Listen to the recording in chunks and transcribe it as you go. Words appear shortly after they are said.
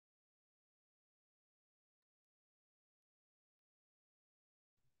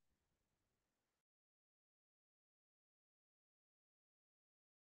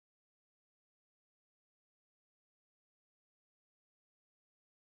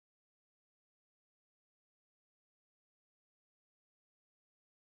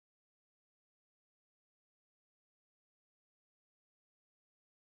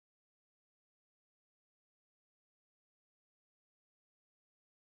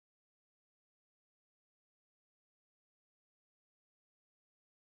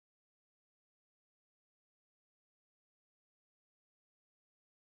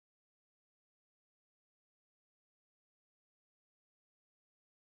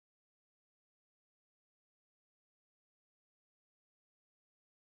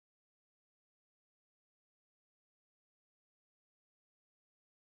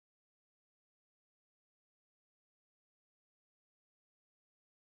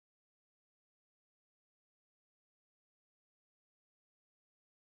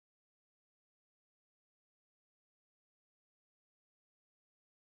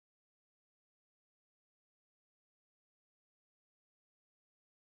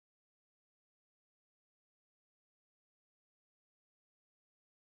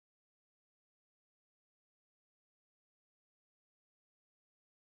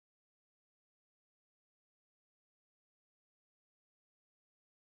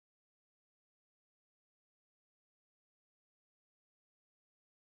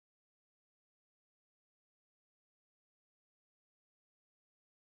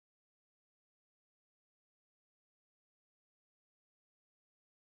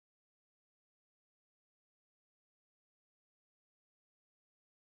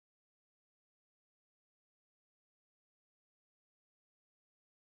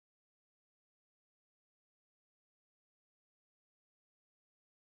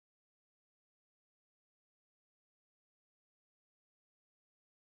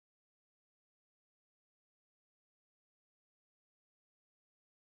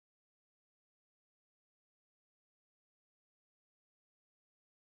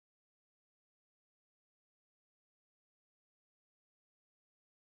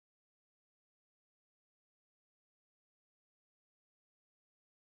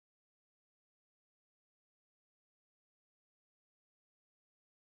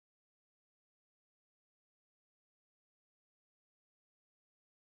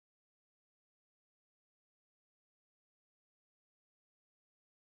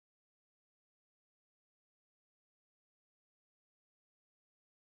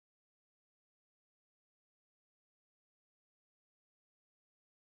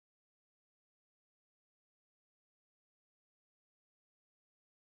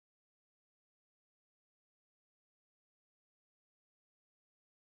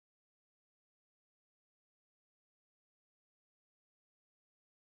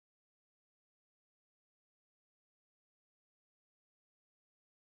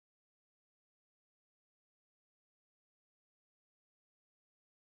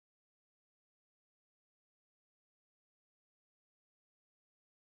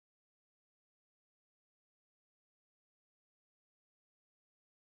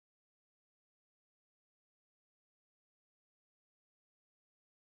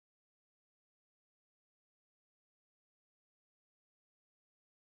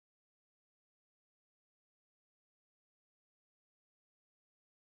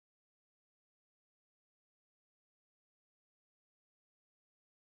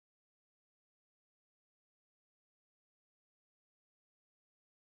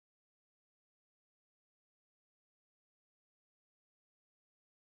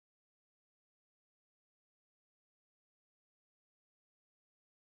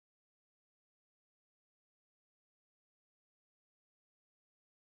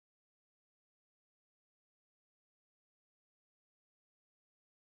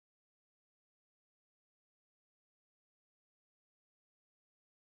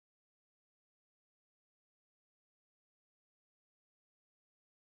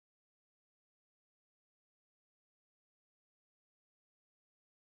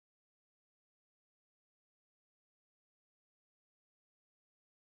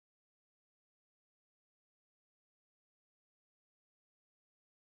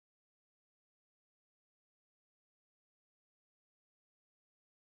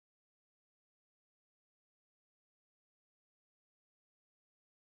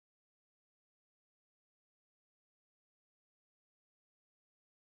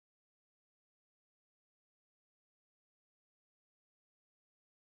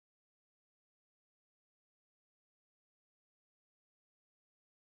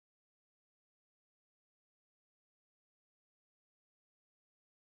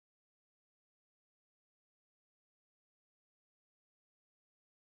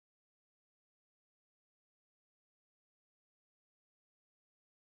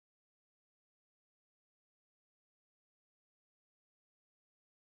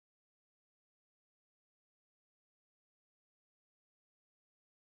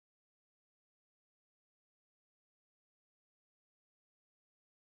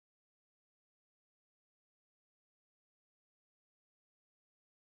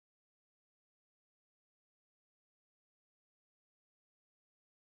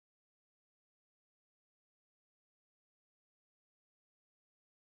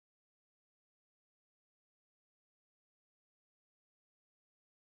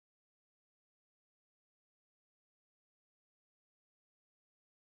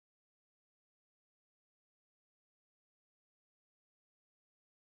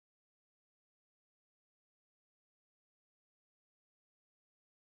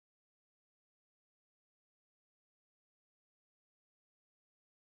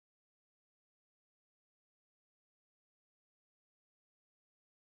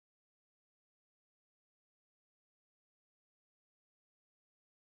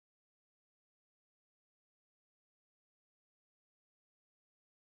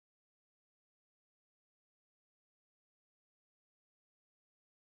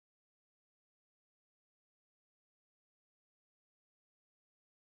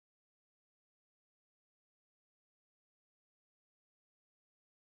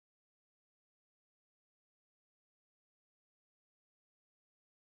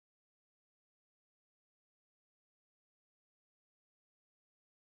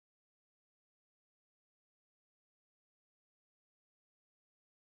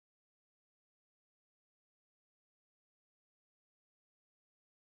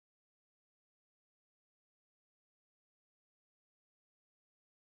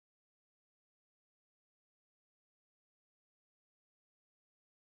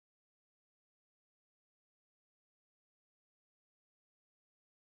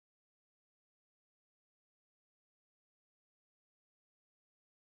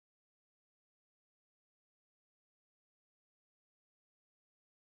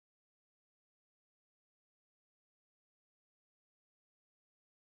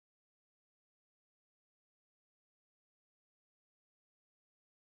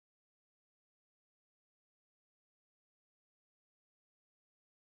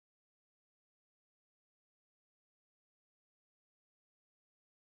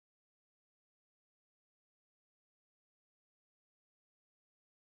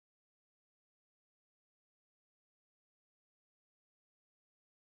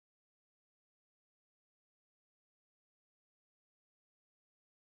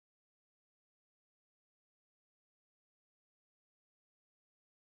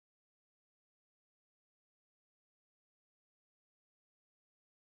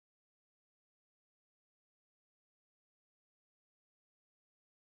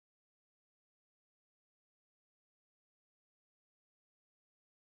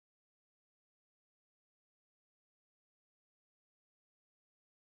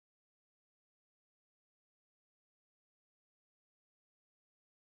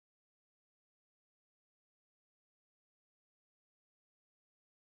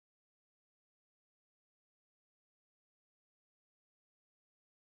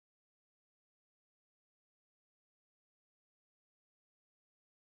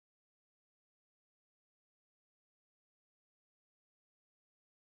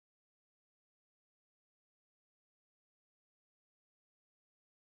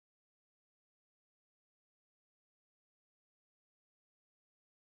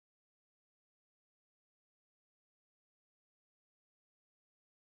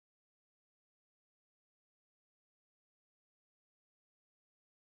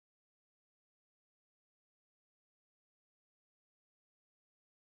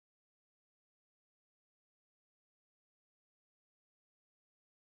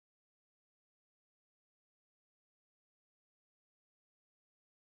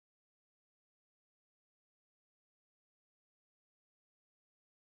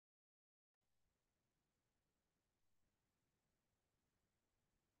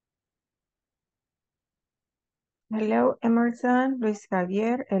Hello, Emerson, Luis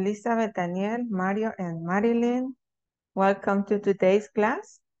Javier, Elizabeth, Daniel, Mario, and Marilyn. Welcome to today's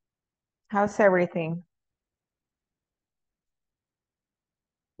class. How's everything?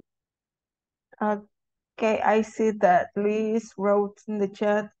 Okay, I see that Luis wrote in the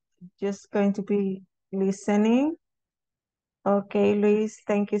chat, just going to be listening. Okay, Luis,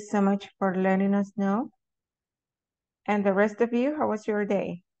 thank you so much for letting us know. And the rest of you, how was your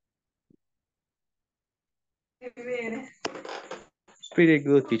day? Pretty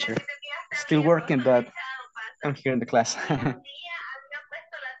good, teacher. Still working, but I'm here in the class.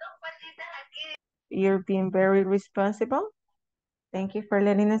 You're being very responsible. Thank you for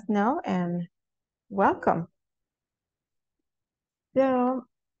letting us know and welcome. So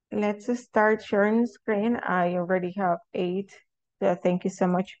let's start sharing the screen. I already have 8. So thank you so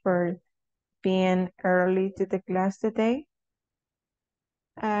much for being early to the class today.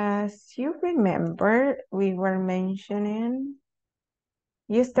 As you remember, we were mentioning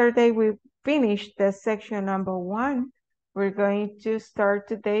yesterday we finished the section number 1. We're going to start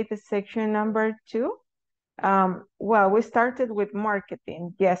today the section number 2. Well, we started with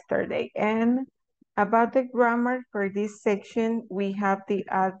marketing yesterday, and about the grammar for this section, we have the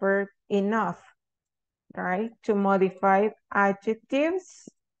adverb enough, right? To modify adjectives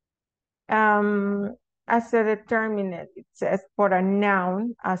as a determinant, it says for a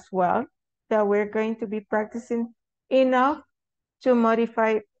noun as well. So we're going to be practicing enough to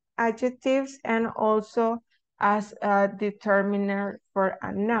modify adjectives and also as a determiner for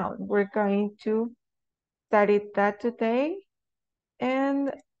a noun. We're going to study that today.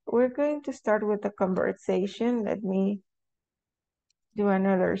 And we're going to start with the conversation. Let me do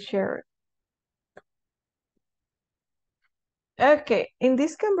another share. Okay, in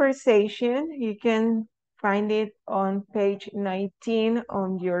this conversation, you can find it on page 19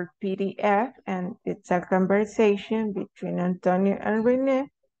 on your PDF, and it's a conversation between Antonio and Rene.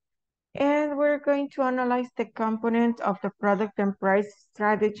 And we're going to analyze the component of the product and price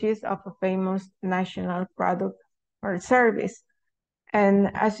strategies of a famous national product or service. And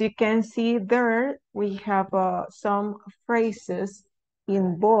as you can see there, we have some phrases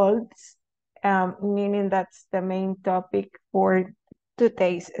in bolds, meaning that's the main topic for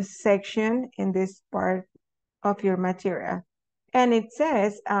today's section in this part of your material. And it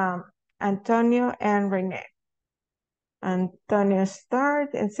says, Antonio and Rene. Antonio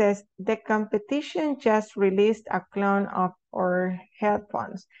starts and says, the competition just released a clone of our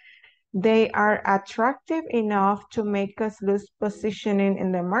headphones. They are attractive enough to make us lose positioning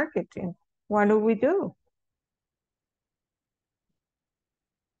in the marketing. What do we do?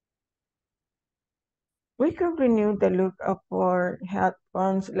 We can renew the look of our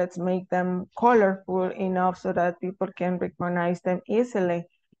headphones. Let's make them colorful enough so that people can recognize them easily.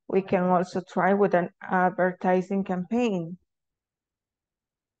 We can also try with an advertising campaign.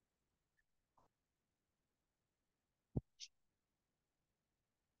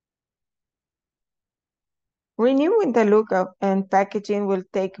 Renewing the look of and packaging will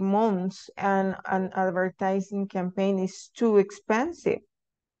take months, and an advertising campaign is too expensive.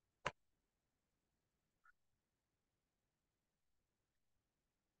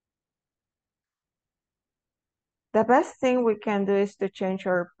 The best thing we can do is to change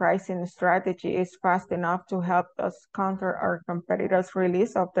our pricing strategies fast enough to help us counter our competitors'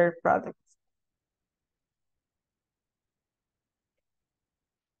 release of their products.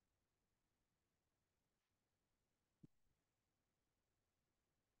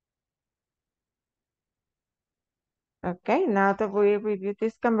 Okay, now that we reviewed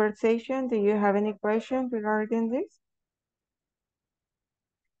this conversation, do you have any questions regarding this?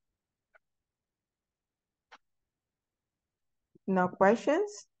 No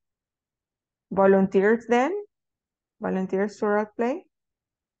questions? Volunteers then? Volunteers to role play?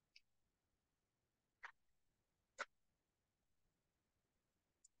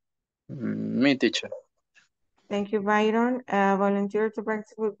 Me, teacher. Thank you, Byron. Volunteer to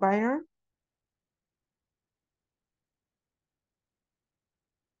practice with Byron?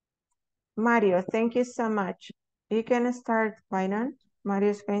 Mario, thank you so much. You can start, Byron.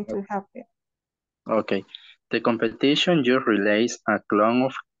 Mario is going to help you. Okay. The competition just released a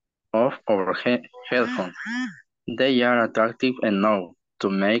clone of our headphones. They are attractive enough to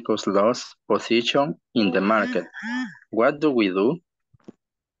make us lose position in the market. What do we do?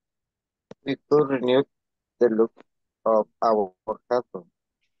 We could renew the look of our headphones.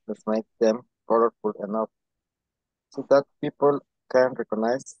 Let's make them colorful enough so that people can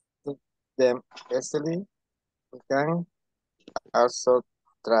recognize them easily. We can also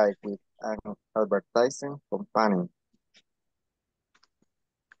try with an advertising campaign.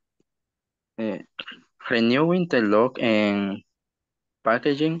 Renewing the look and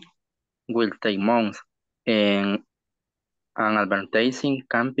packaging will take months, and an advertising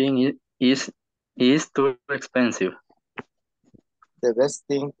campaign is too expensive. The best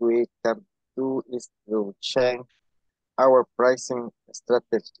thing we can do is to change our pricing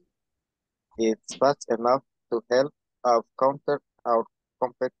strategy. It's fast enough to help us counter our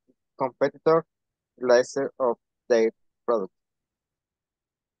competitor laser of their product.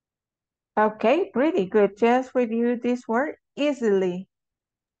 Okay, pretty good. Just review this word easily.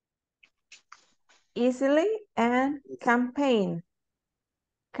 Easily and campaign.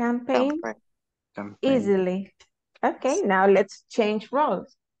 Campaign, Campaign. easily. Okay, now let's change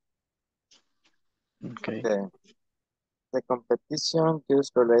roles. Okay. Okay. The competition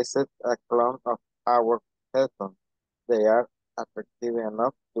just released a clone of our headphones. They are attractive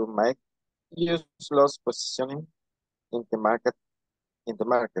enough to make useless positioning in the market.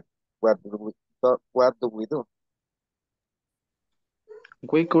 What do we do?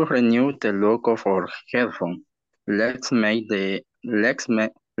 We could renew the look of our headphone. Let's make them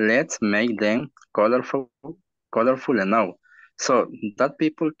colorful enough so that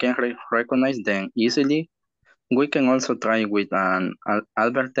people can recognize them easily. We can also try with an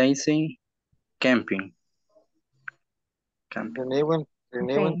advertising campaign. Renewing Okay.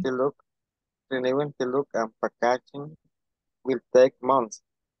 renewing the look and packaging will take months.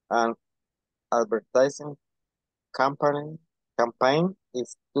 An advertising campaign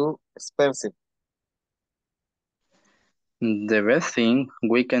is too expensive. The best thing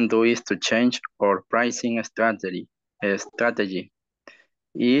we can do is to change our pricing strategy.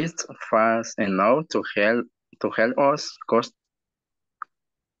 It's fast enough to help us cost.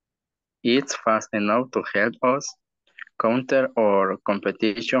 It's fast enough to help us counter our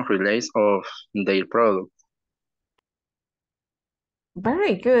competition release of their product.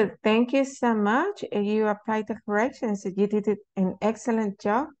 Very good. Thank you so much. You applied the corrections. You did an excellent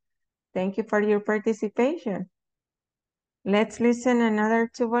job. Thank you for your participation. Let's listen another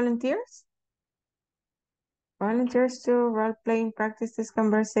two volunteers. Volunteers to role-playing practice this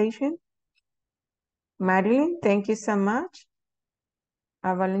conversation. Marilyn, thank you so much.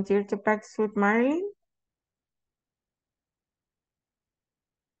 I volunteer to practice with Marilyn.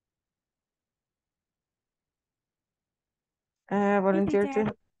 Volunteer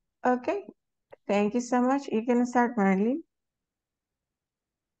to. Okay. Thank you so much. You can start, Marilyn.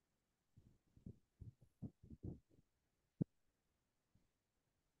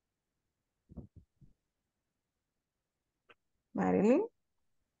 Marilyn.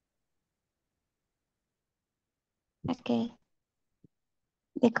 Okay.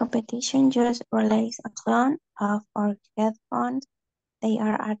 The competition just released a clone of our headphones. They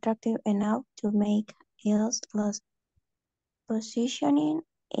are attractive enough to make useless positioning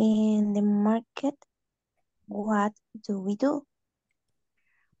in the market. What do we do?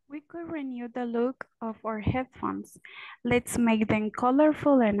 We could renew the look of our headphones. Let's make them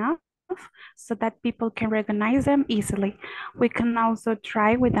colorful enough so that people can recognize them easily. We can also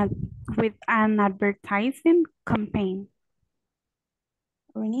try with an advertising campaign.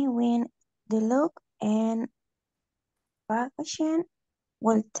 Renewing the look and packaging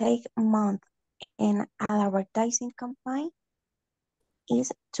will take months, and an advertising campaign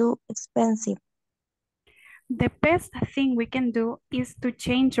is too expensive. The best thing we can do is to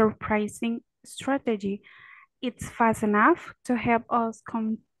change our pricing strategy. It's fast enough to help us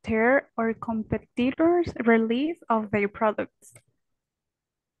counter our competitors' release of their products.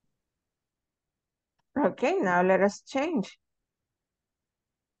 Okay, now let us change.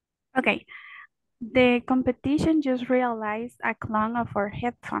 Okay, the competition just realized a clone of our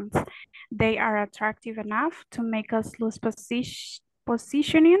headphones. They are attractive enough to make us lose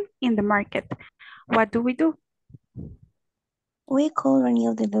positioning in the market. What do we do? We could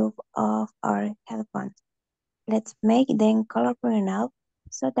renew the look of our headphones. Let's make them colorful enough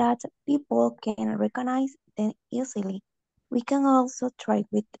so that people can recognize them easily. We can also try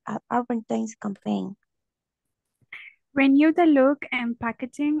with an advertising campaign. Renew the look and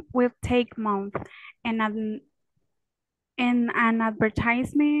packaging will take months, and an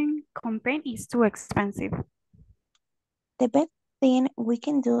advertising campaign is too expensive. The best thing we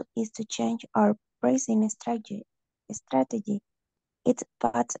can do is to change our pricing strategy. It's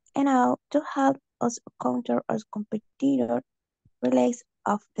fast enough to help us counter our competitor release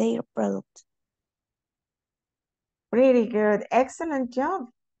of their product. Pretty good. Excellent job.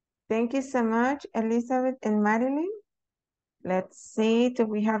 Thank you so much, Elizabeth and Marilyn. Let's see, do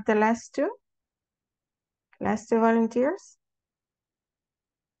we have the last two? Last two volunteers?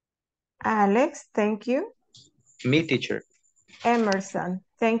 Alex, thank you. Me, teacher. Emerson,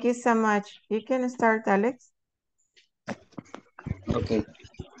 Thank you so much. You can start, Alex. Okay.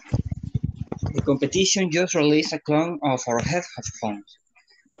 The competition just released a clone of our headphones.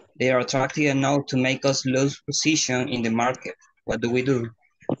 They are attractive enough to make us lose position in the market. What do?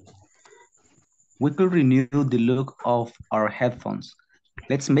 We could renew the look of our headphones.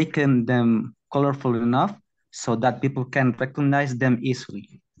 Let's make them colorful enough so that people can recognize them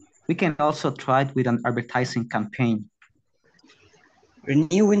easily. We can also try it with an advertising campaign.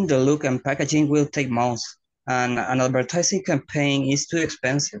 Renewing the look and packaging will take months, and an advertising campaign is too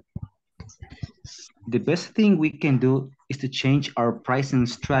expensive. The best thing we can do is to change our pricing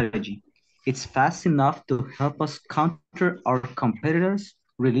strategy. It's fast enough to help us counter our competitors'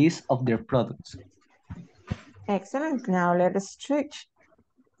 release of their products. Excellent. Now let us switch.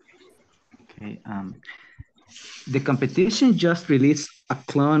 Okay. The competition just released a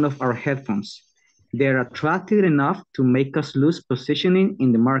clone of our headphones. They're attractive enough to make us lose positioning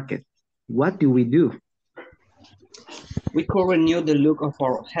in the market. What do? We could renew the look of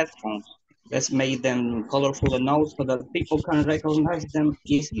our headphones. Let's make them colorful enough so that people can recognize them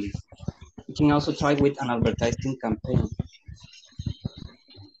easily. We can also try with an advertising campaign.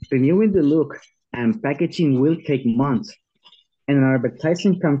 Renewing the look and packaging will take months, and an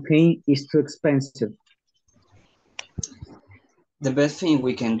advertising campaign is too expensive. The best thing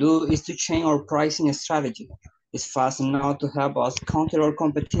we can do is to change our pricing strategy. It's fast enough to help us counter our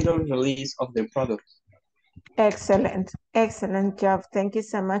competitors' release of their products. Excellent. Excellent job. Thank you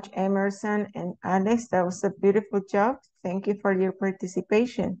so much, Emerson and Alex. That was a beautiful job. Thank you for your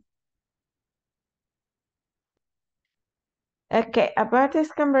participation. Okay, about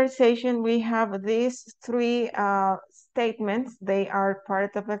this conversation, we have these three statements. They are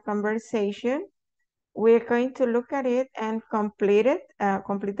part of a conversation. We're going to look at it and complete it,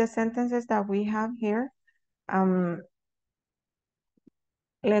 complete the sentences that we have here.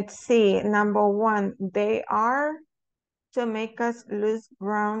 Let's see, number one, they are to make us lose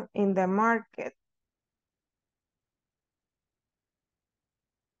ground in the market.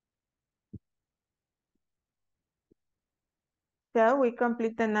 So we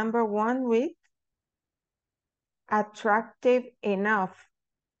complete the number one with attractive enough.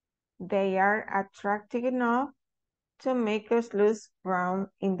 They are attractive enough to make us lose ground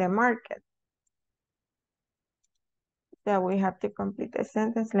in the market. So we have to complete the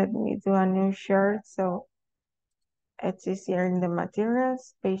sentence. Let me do a new share so it's easier in the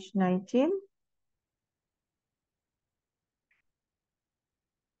materials, page 19.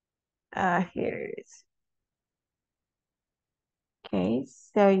 Here it is. Okay,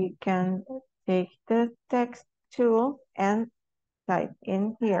 so you can take the text tool and type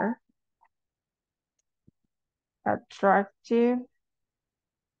in here. Attractive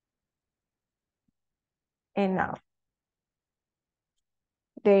enough.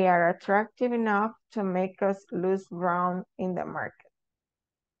 They are attractive enough to make us lose ground in the market.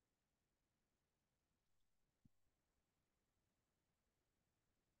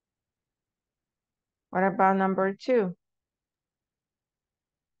 What about number two?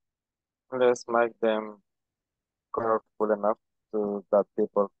 Let's make them colorful enough so that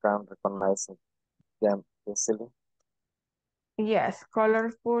people can recognize them easily. Yes,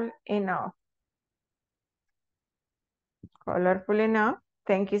 colorful enough. Colorful enough.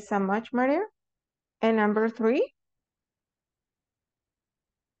 Thank you so much, Maria. And number three?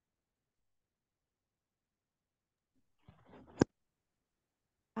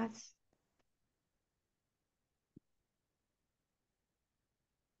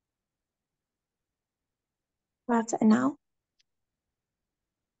 Fast enough.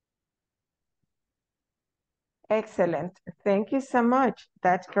 Excellent. Thank you so much.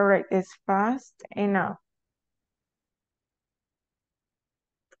 That's correct. It's fast enough.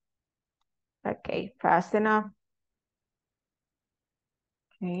 Okay, fast enough.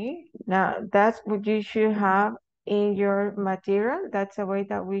 Okay, now that's what you should have in your material. That's the way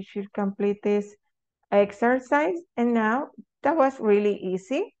that we should complete this exercise. And now that was really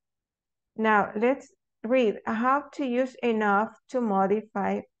easy. Now let's read how to use enough to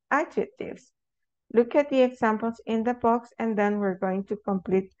modify adjectives. Look at the examples in the box and then we're going to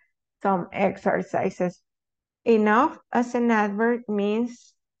complete some exercises. Enough as an adverb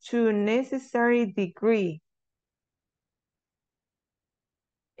means to necessary degree.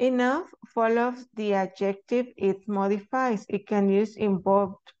 Enough follows the adjective it modifies. It can use in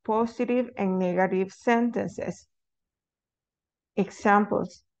both positive and negative sentences.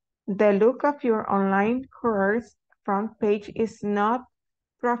 Examples. The look of your online course front page is not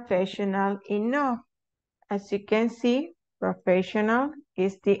professional enough. As you can see, professional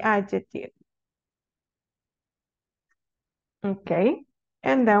is the adjective. Okay.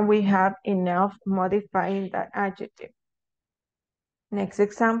 And then we have enough modifying that adjective. Next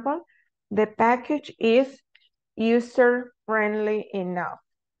example, the package is user-friendly enough.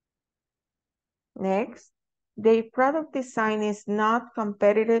 Next, the product design is not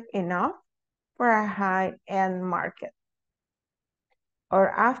competitive enough for a high-end market. Or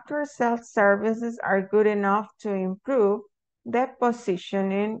after-sales services are good enough to improve the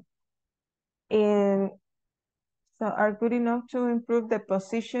positioning are good enough to improve the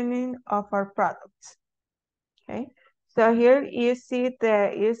positioning of our products. Okay, so here you see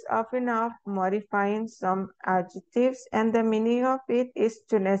the use of enough modifying some adjectives, and the meaning of it is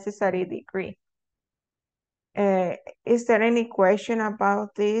to necessary degree. Is there any question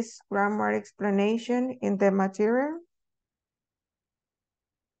about this grammar explanation in the material?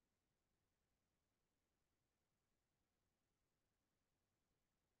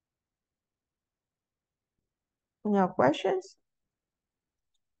 No questions?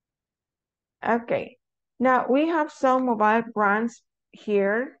 Okay, now we have some mobile brands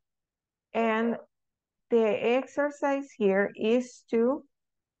here, and the exercise here is to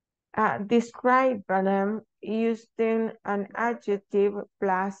describe them using an adjective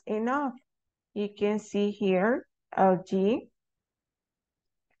plus enough. You can see here LG,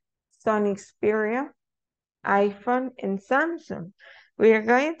 Sony Xperia, iPhone, and Samsung. We are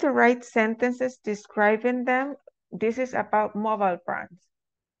going to write sentences describing them. This is about mobile brands.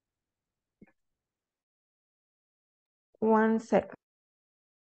 One second.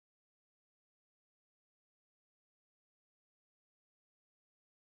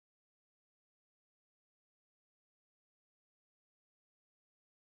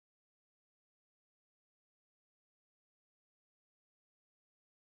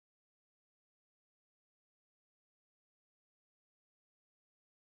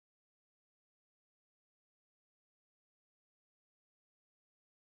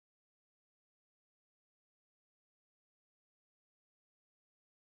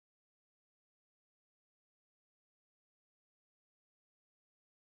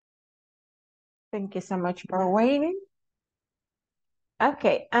 Thank you so much for waiting.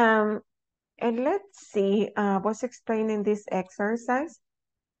 Okay, and let's see, I was explaining this exercise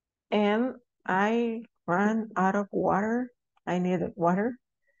and I ran out of water. I needed water.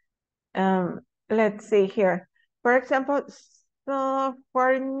 Let's see here. For example, so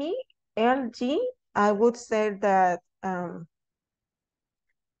for me, LG, I would say that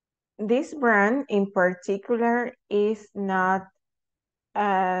this brand in particular is not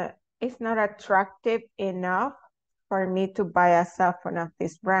attractive enough for me to buy a cell phone of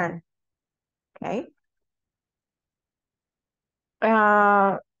this brand. Okay.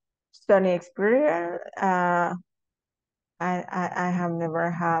 Sony Xperia, I have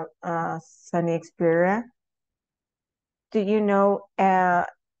never had Sony Xperia. Do you know,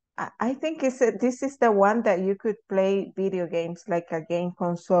 I think this is the one that you could play video games like a game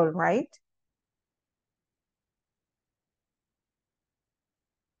console, right?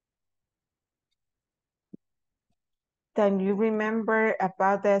 Can you remember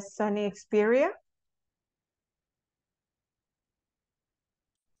about the Sony Xperia?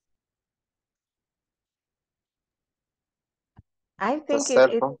 I think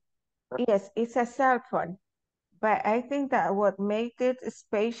yes, it's a cell phone. But I think that what made it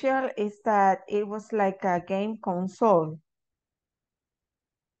special is that it was like a game console.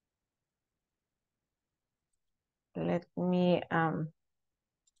 Let me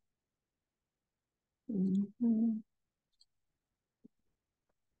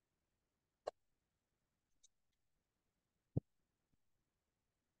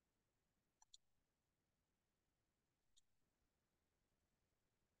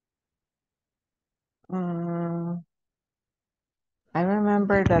I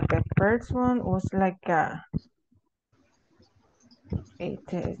remember that the first one was like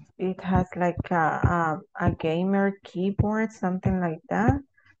it has like a gamer keyboard, something like that,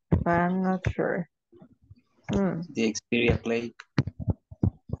 but I'm not sure. The Xperia Play.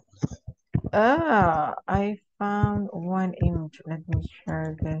 I found one image. Let me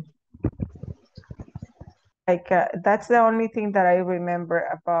share this. Like that's the only thing that I remember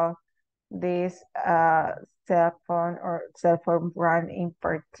about this cell phone brand in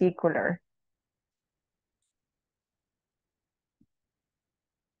particular.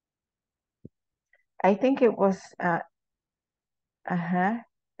 I think it was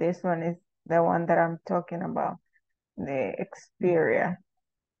this one is the one that I'm talking about, the Xperia.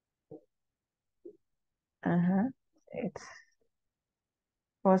 It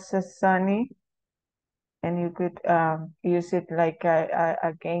was a Sony, and you could use it like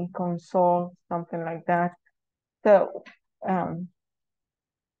a game console, something like that. So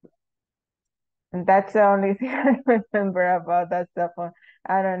And that's the only thing I remember about that cell phone.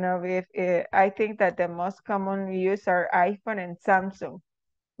 I don't know if I think that the most common use are iPhone and Samsung,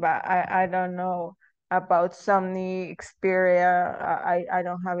 but I don't know about Sony, Xperia. I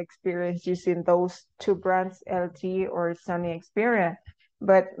don't have experience using those two brands, LG or Sony Xperia,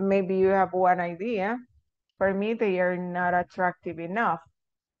 but maybe you have one idea. For me, they are not attractive enough.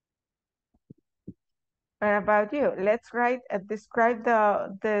 What about you? Let's describe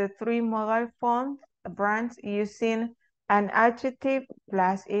the three mobile phone brands using an adjective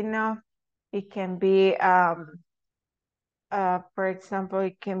plus enough. It can be, for example,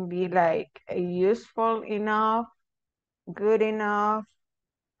 it can be like useful enough, good enough,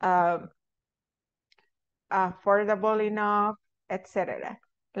 um, affordable enough, etc.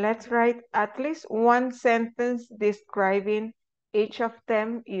 Let's write at least one sentence describing each of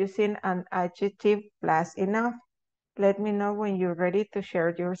them using an adjective plus enough. Let me know when you're ready to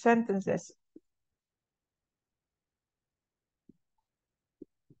share your sentences.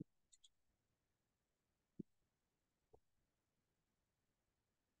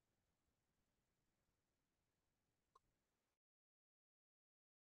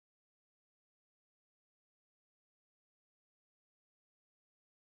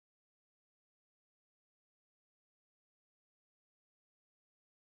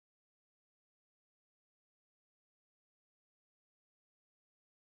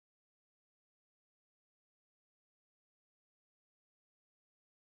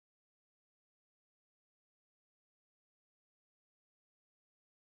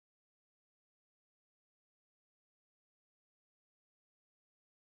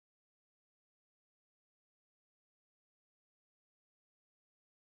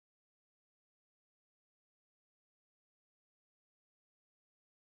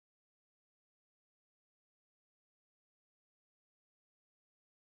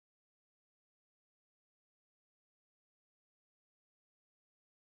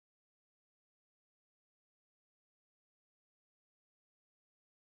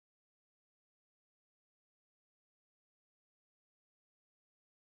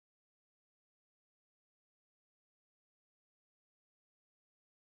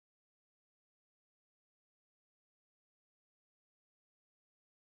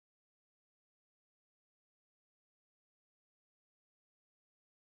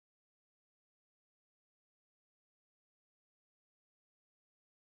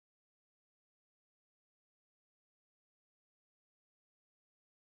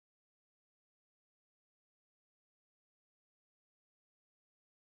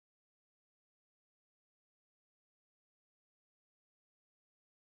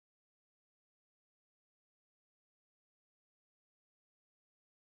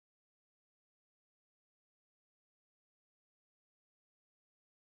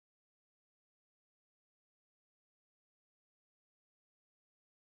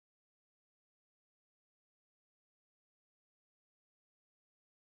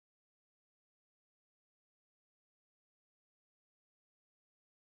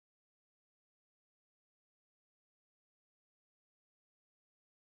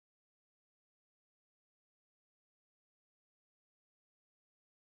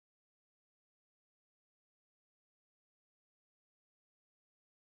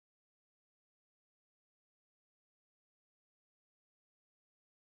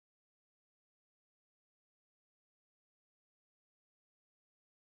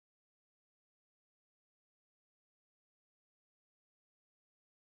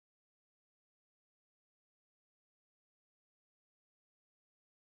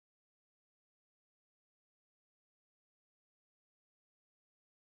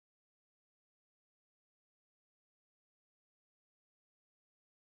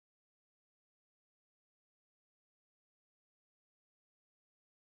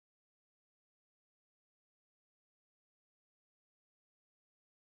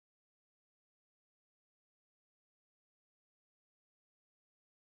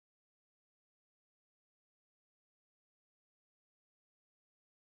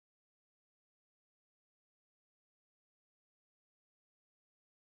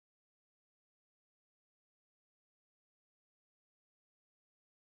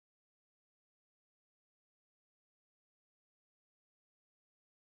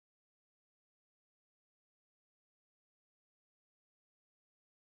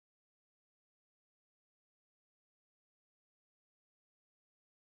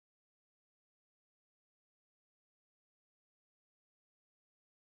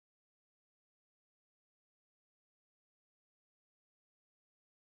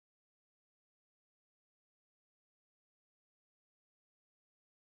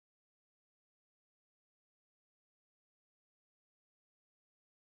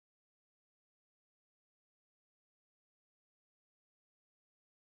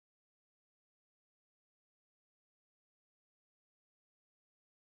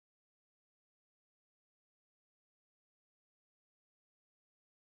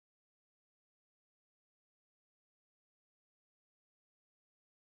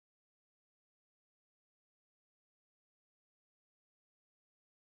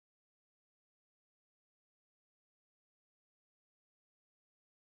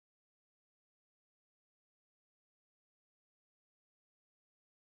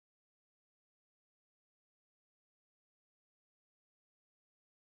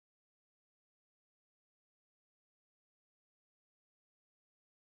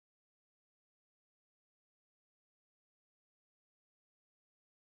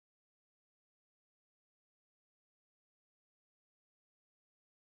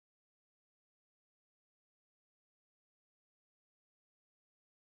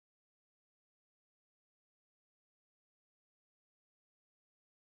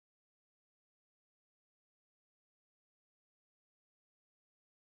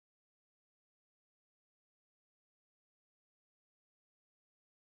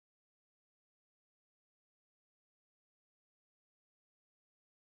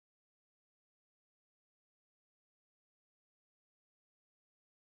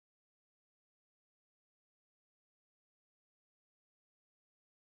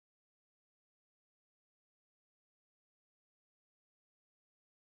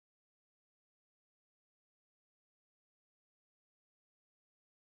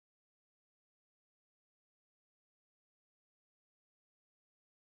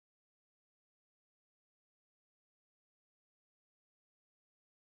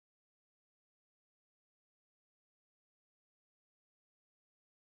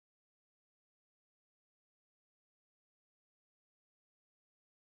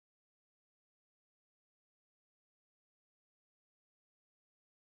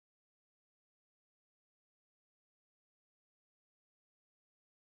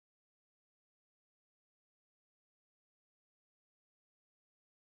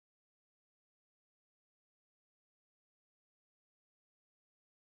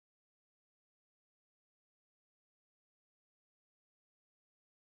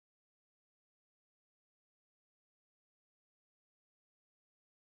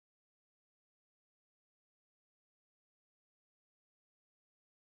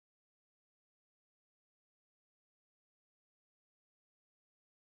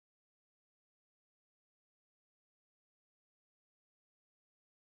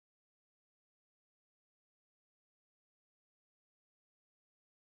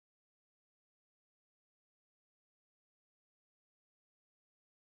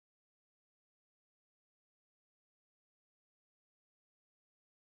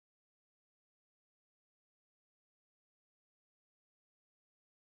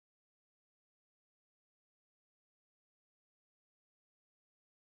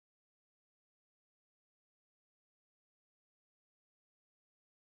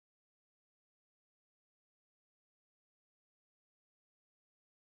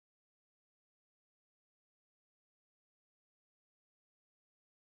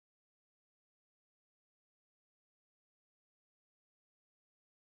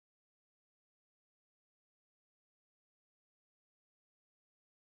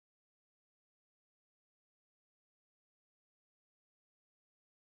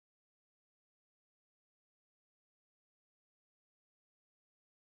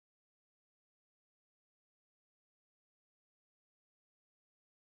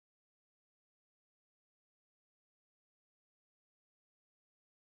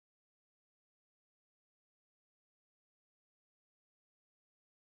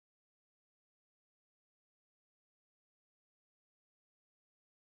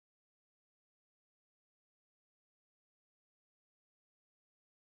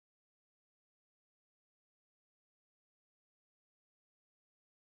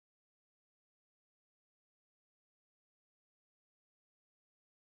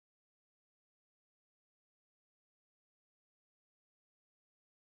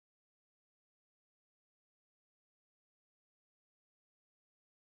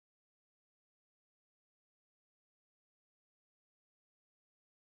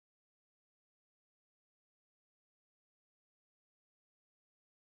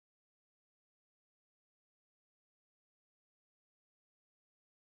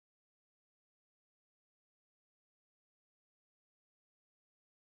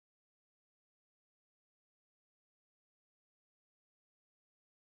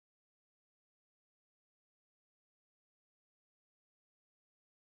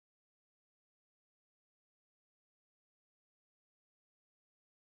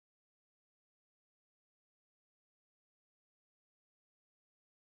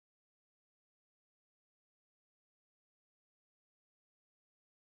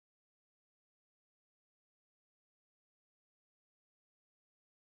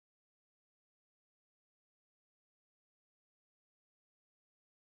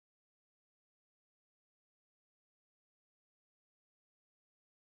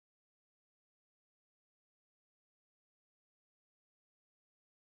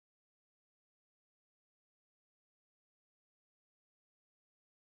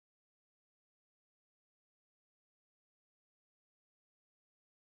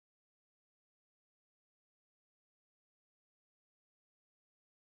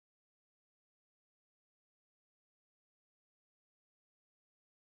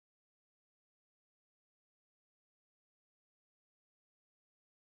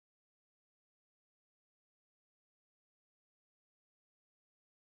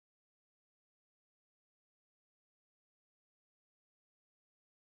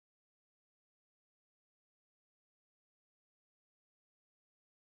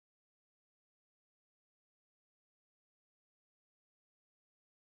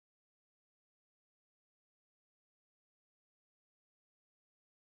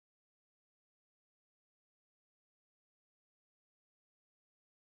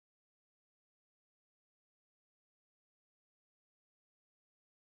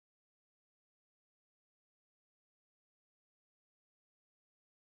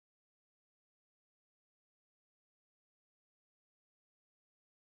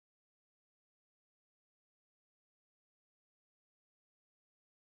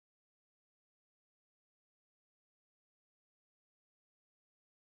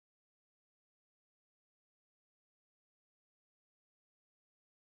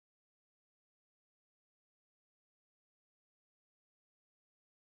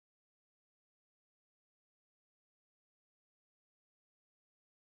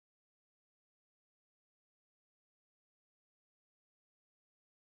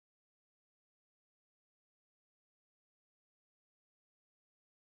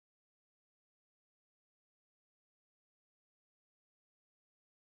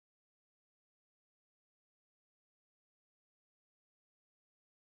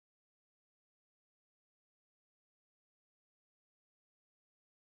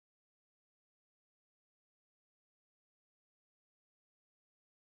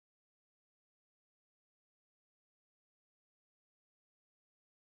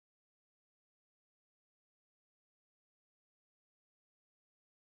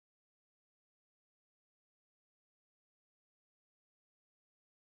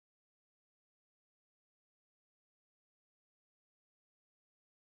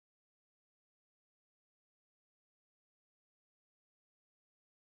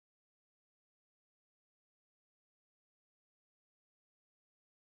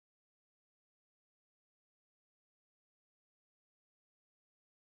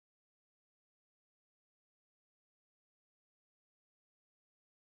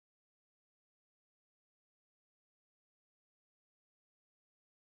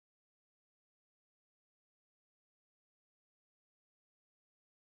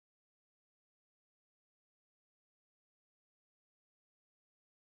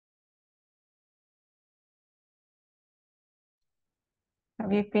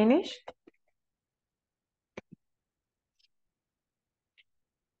 Have you finished?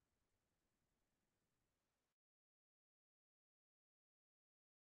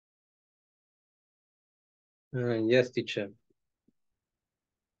 Yes, teacher.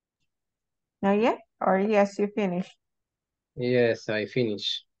 Not yet? Or yes, you finished? Yes, I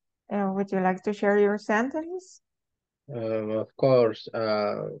finished. Would you like to share your sentence? Of course,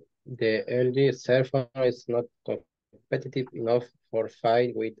 the LG cell phone is not competitive enough for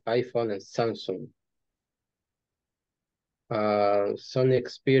fight with iPhone and Samsung. Sony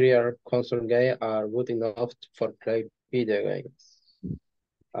Xperia console games are good enough for play video games.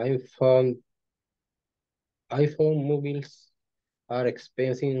 iPhone mobiles are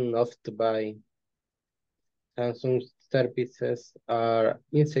expensive enough to buy. Samsung services are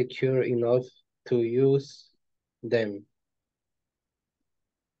insecure enough to use them.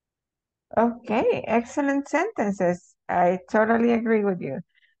 Okay, excellent sentences. I totally agree with you.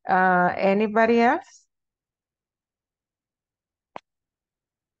 Anybody else?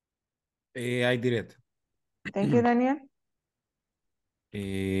 I did it. Thank you, Daniel.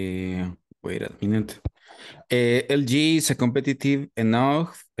 Wait a minute. LG is a competitive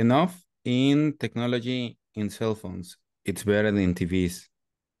enough in technology in cell phones. It's better than TVs.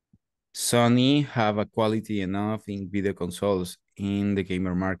 Sony have a quality enough in video consoles in the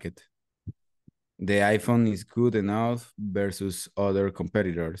gamer market. The iPhone is good enough versus other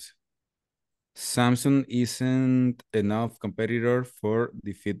competitors. Samsung isn't enough competitor for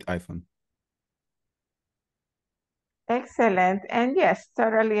defeat iPhone. Excellent. And yes,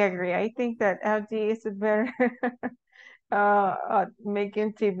 totally agree. I think that LG is better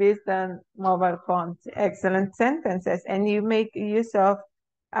making TVs than mobile phones. Excellent sentences. And you make use of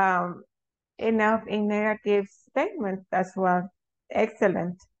enough in negative statements as well.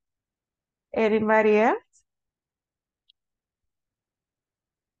 Excellent. Anybody else?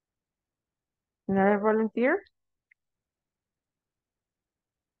 Another volunteer?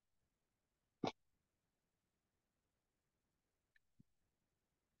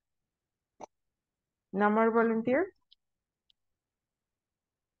 No more volunteers?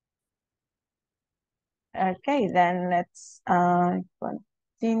 Okay, then let's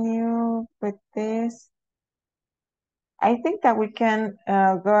continue with this. I think that we can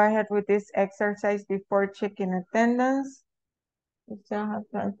go ahead with this exercise before checking attendance. We still have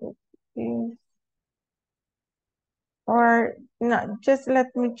time to do. Or no, just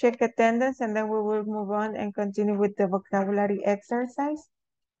let me check attendance and then we will move on and continue with the vocabulary exercise.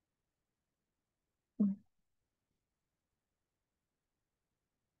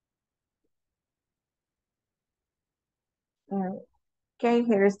 Okay,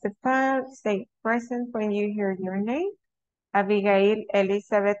 here's the file. Say present when you hear your name. Abigail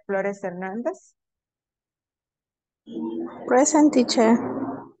Elizabeth Flores Hernandez. Present, teacher.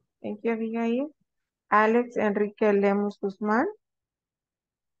 Thank you, Abigail. Alex Enrique Lemus Guzmán.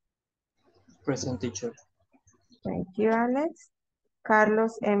 Present, teacher. Thank you, Alex.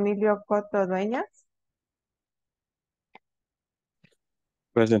 Carlos Emilio Coto Dueñas.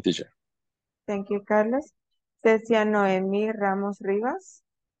 Present, teacher. Thank you, Carlos. Cecia Noemí Ramos Rivas.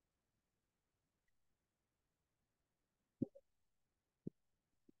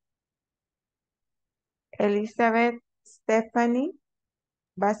 Elizabeth Stephanie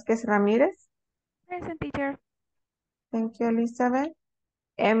Vázquez Ramírez. Present, teacher. Thank you, Elizabeth.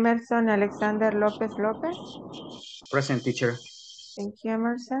 Emerson Alexander López López. Present, teacher. Thank you,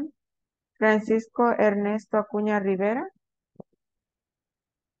 Emerson. Francisco Ernesto Acuña Rivera.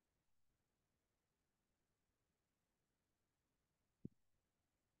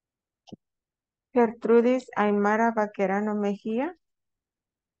 Gertrudis Aymara Vaquerano Mejía.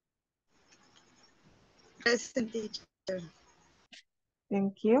 Present, teacher.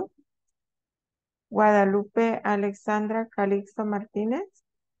 Thank you. Guadalupe Alexandra Calixto Martínez.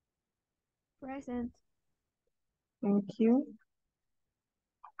 Present. Thank you.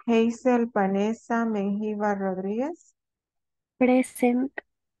 Hazel Vanessa Menjiva Rodríguez. Present.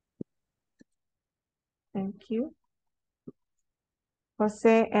 Thank you.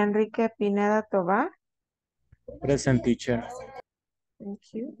 José Enrique Pineda Tobar. Present, teacher.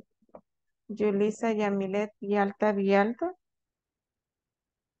 Thank you. Yulisa Yamilet Villalta Villalta.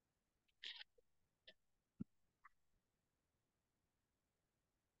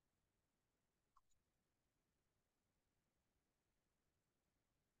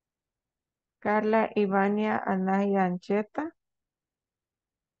 Carla Ivania Anaya Ancheta.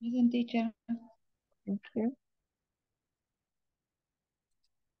 Present, teacher. Thank you.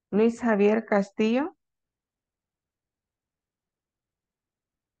 Luis Javier Castillo.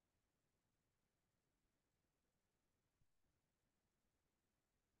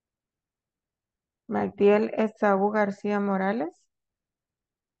 Magdiel Esaú García Morales.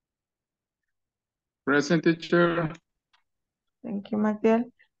 Present, teacher. Thank you,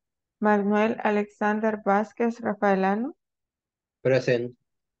 Magdiel. Manuel Alexander Vázquez Rafaelano. Present.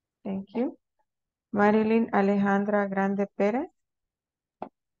 Thank you. Marilyn Alejandra Grande Pérez.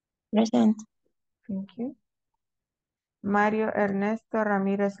 Present. Thank you. Mario Ernesto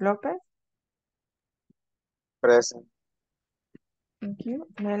Ramírez López. Present. Thank you.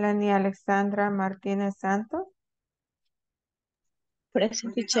 Melanie Alexandra Martínez Santos.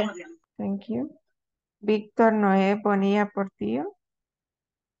 Present, teacher. Thank you. Víctor Noé Bonilla Portillo.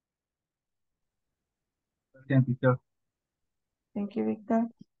 Present, teacher. Thank you, Víctor.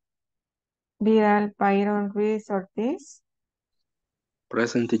 Vidal Byron Ruiz Ortiz.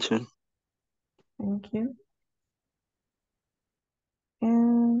 Present, teacher. Thank you.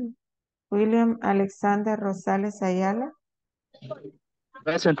 And William Alexander Rosales Ayala.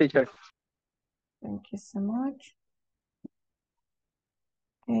 Present, teacher. Thank you so much.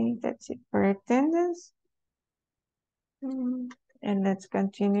 Okay, that's it for attendance. And let's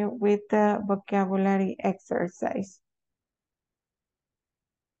continue with the vocabulary exercise.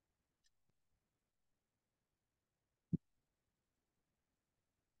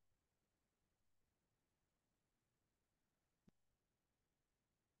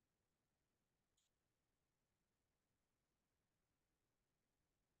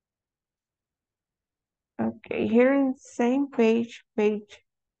 Okay, here in same page, page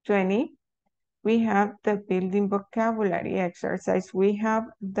 20, we have the building vocabulary exercise. We have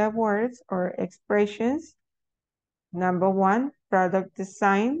the words or expressions. Number 1, product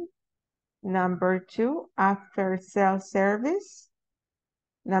design. Number 2, after sales service.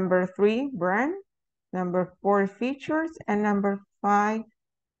 Number 3, brand. Number 4, features. And number 5,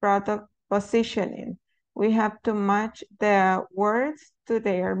 product positioning. We have to match the words to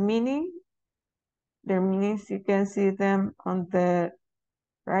their meaning. Their meanings, you can see them on the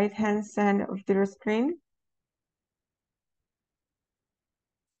right-hand side of your screen.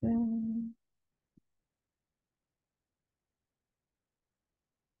 I'll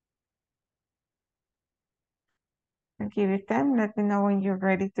give you time. Let me know when you're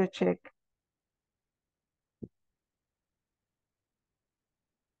ready to check.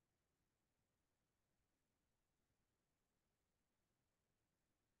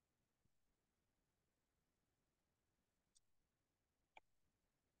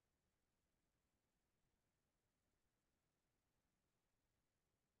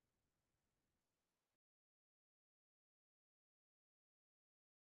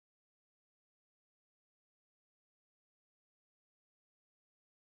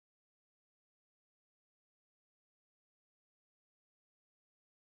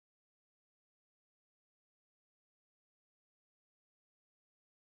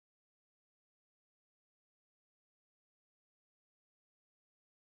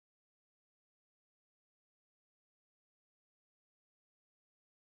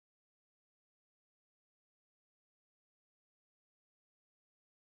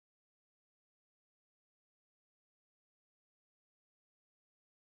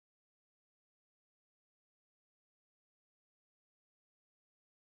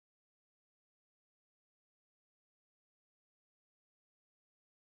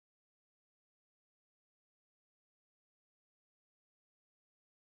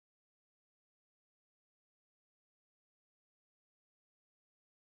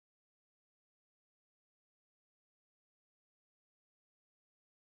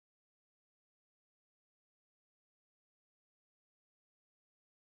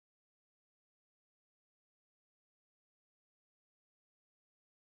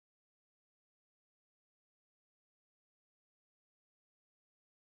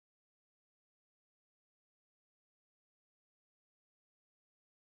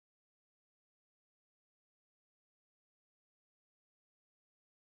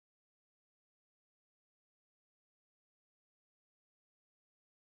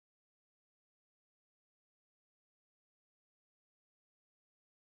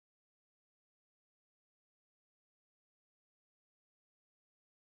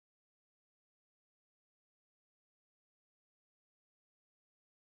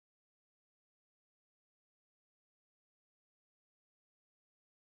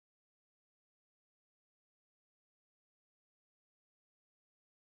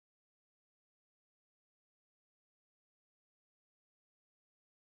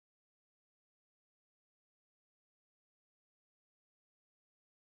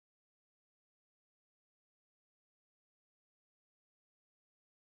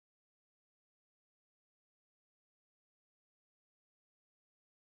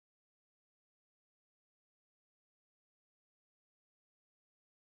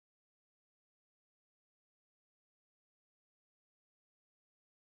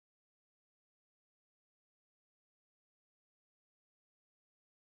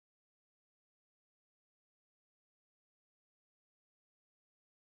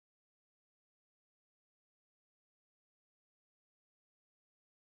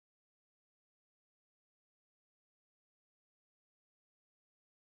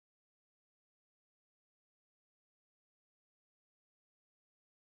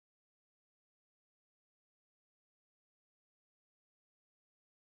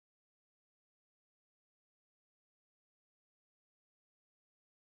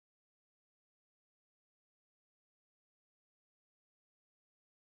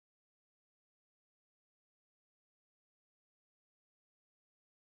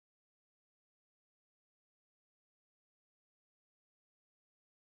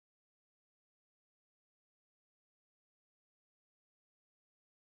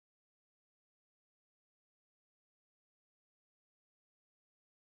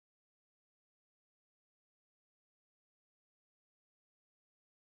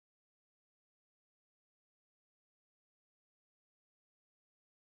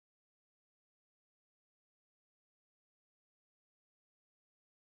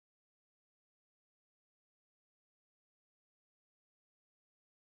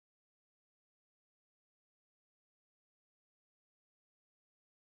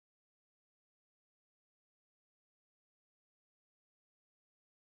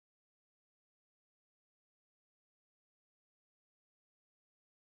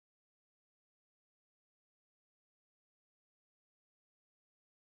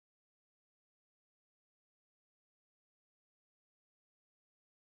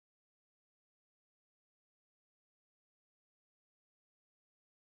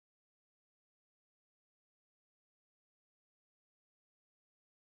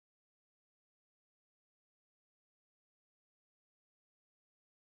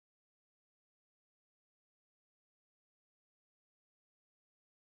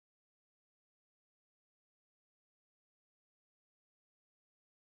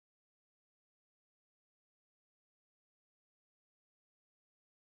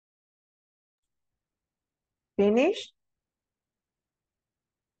 finished?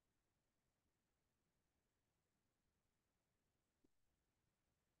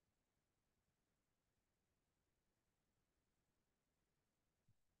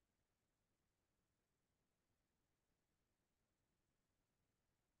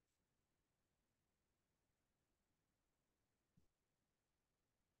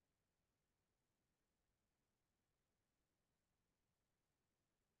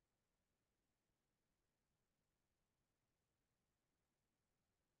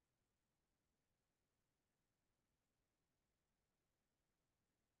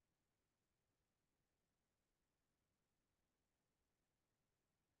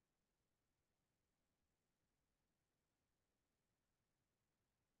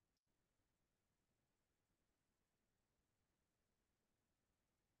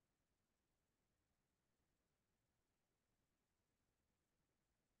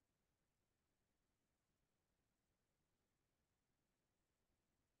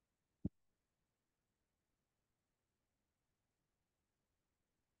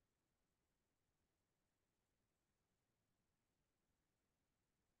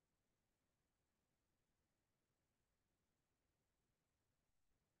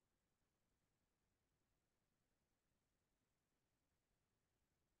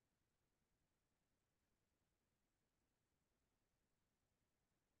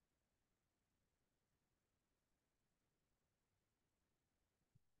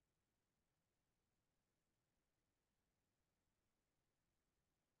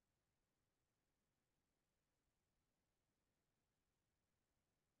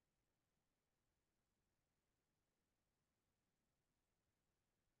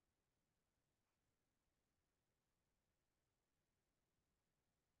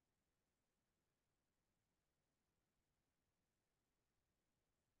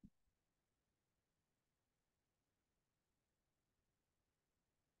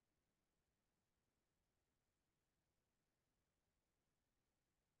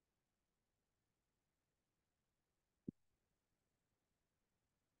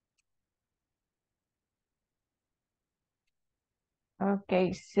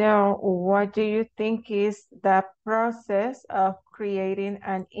 Okay, so what do you think is the process of creating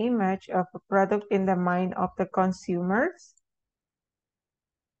an image of a product in the mind of the consumers?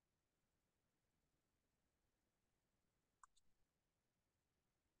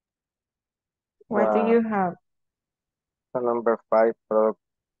 What do you have? Number 5, product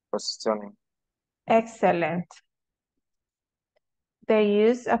positioning. Excellent. The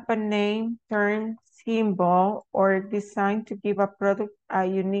use of a name, term, symbol, or design to give a product a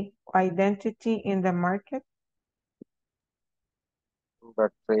unique identity in the market.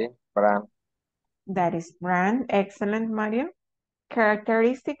 Number 3, brand. That is brand. Excellent, Mario.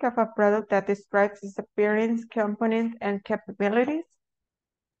 Characteristic of a product that describes its appearance, component, and capabilities.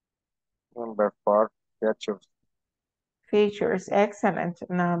 Number 4, features. Features. Excellent.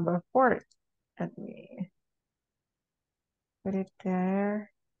 Number 4. Let me put it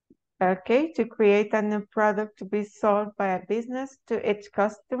there. Okay, to create a new product to be sold by a business to its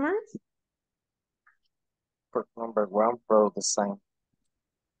customers. Number 1, product design.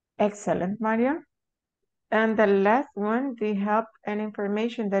 Excellent, Mario. And the last one, the help and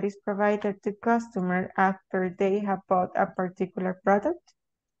information that is provided to customer after they have bought a particular product.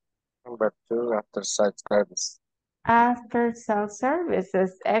 Number 2, after sales service. After sales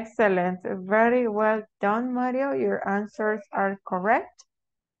services. Excellent. Very well done, Mario. Your answers are correct.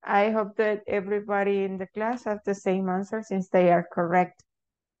 I hope that everybody in the class has the same answer since they are correct.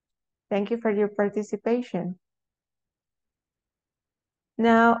 Thank you for your participation.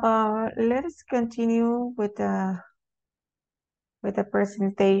 Now, let us continue with the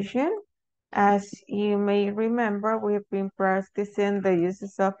presentation. As you may remember, we've been practicing the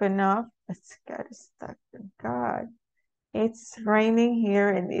uses of and of. It's got stuck. God, it's raining here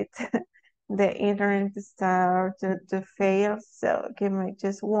and the internet started to fail. So give me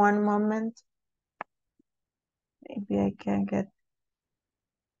just one moment. Maybe I can get.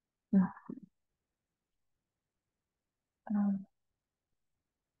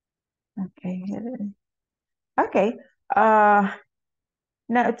 Okay. Okay.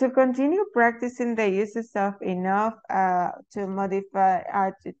 Now, to continue practicing the uses of enough to modify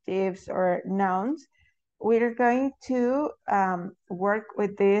adjectives or nouns, we're going to work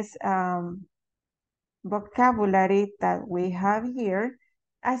with this vocabulary that we have here.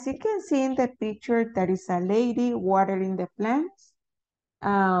 As you can see in the picture, there is a lady watering the plants.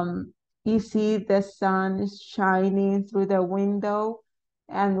 You see the sun is shining through the window,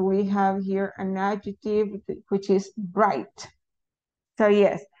 and we have here an adjective which is bright. So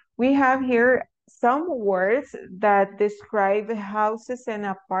yes, we have here some words that describe houses and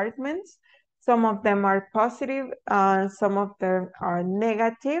apartments. Some of them are positive, some of them are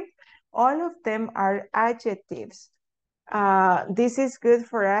negative. All of them are adjectives. This is good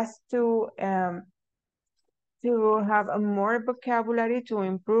for us to have a more vocabulary, to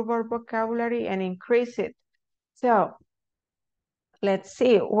improve our vocabulary and increase it. So let's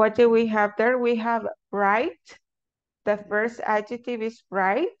see, what do we have there? We have bright. The first adjective is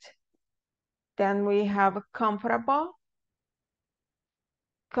bright. Then we have comfortable,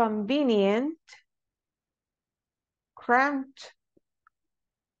 convenient, cramped,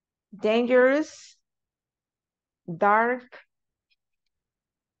 dangerous, dark,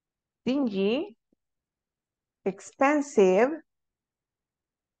 dingy, expensive,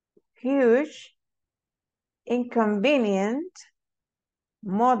 huge, inconvenient,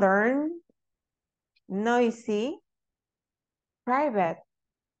 modern, noisy, private,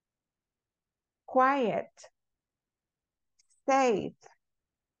 quiet, safe,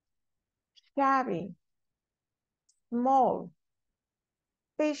 shabby, small,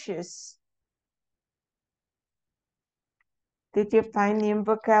 spacious. Did you find new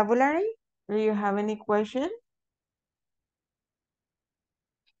vocabulary? Do you have any question?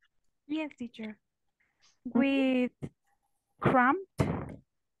 Yes, teacher. With cramped,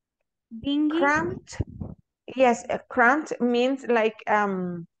 dingy. Cramped. Yes, cramped means like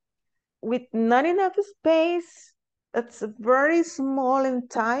with not enough space. It's very small and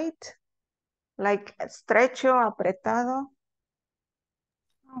tight, like estrecho, apretado.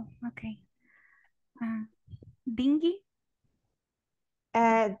 Oh, okay. Dingy.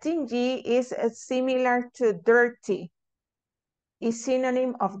 Dingy is similar to dirty. Is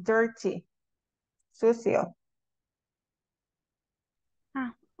synonym of dirty, sucio.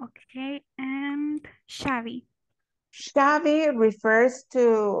 Okay, and shabby. Shabby refers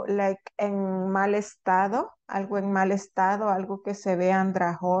to like en mal estado, algo en mal estado, algo que se ve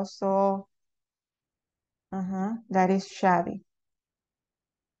andrajoso. That is shabby.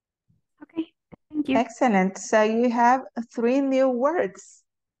 Okay, thank you. Excellent. So you have 3 new words.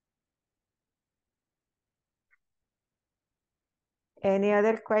 Any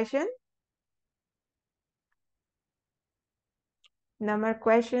other question? No more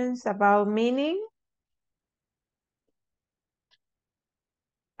questions about meaning?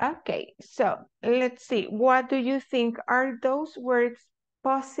 Okay, so let's see. What do you think? Are those words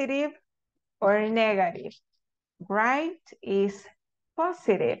positive or negative? Bright is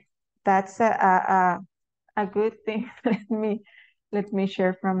positive. That's a good thing. Let me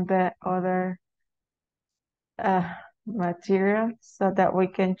share from the other material so that we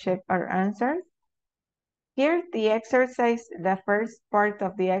can check our answers. Here, the exercise, the first part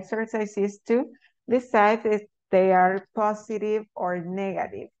of the exercise is to decide if they are positive or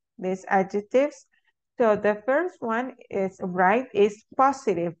negative, these adjectives. So the first one is right, is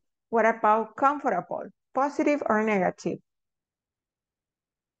positive. What about comfortable? Positive or negative?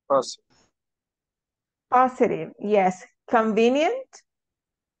 Positive. Positive, yes. Convenient?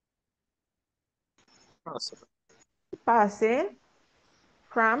 Positive. Positive.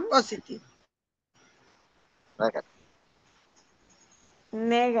 Cramped? Positive. Negative.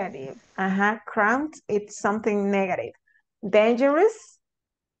 Negative. Cramped, it's something negative. Dangerous?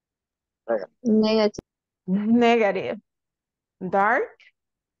 Negative. Negative. Dark?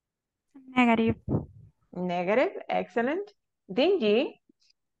 Negative. Negative. Excellent. Dingy?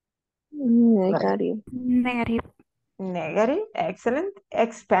 Negative. Negative. Negative. Excellent.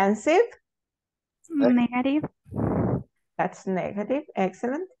 Expensive? Negative. That's negative.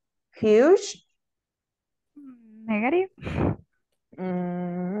 Excellent. Huge? Negative.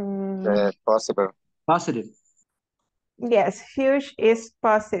 Possible. Positive. Yes, huge is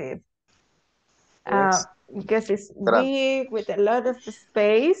positive. Yes. Because it's Cramped. big with a lot of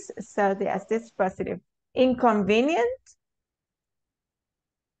space. So yes, it's positive. Inconvenient?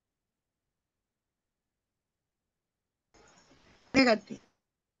 Negative.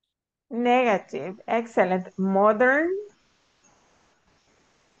 Negative. Excellent. Modern?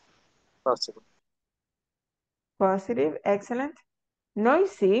 Positive. Positive. Excellent.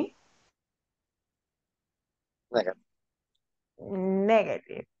 Noisy? Negative.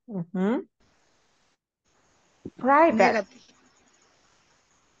 Negative. Private? Negative.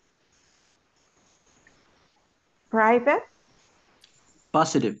 Private?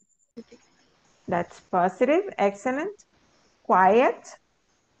 Positive. That's positive. Excellent. Quiet?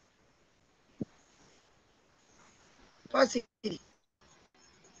 Positive.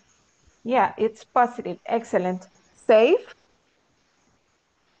 Yeah, it's positive. Excellent. Safe?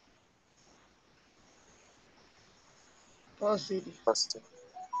 Positive. Positive.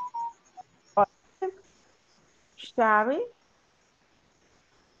 Shabby.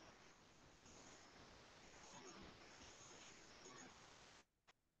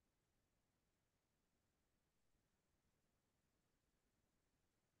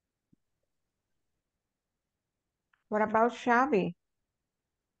 What about shabby?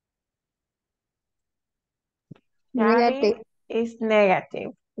 Shabby Negative. is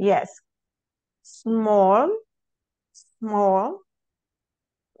negative. Yes. Small, small.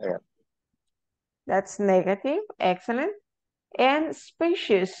 Yeah. That's negative. Excellent. And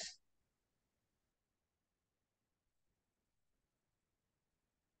spacious.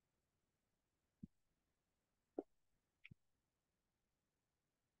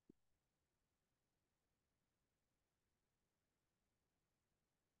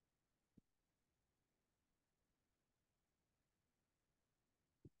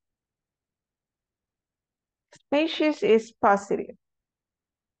 Spacious is positive.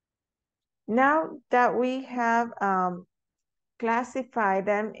 Now that we have classified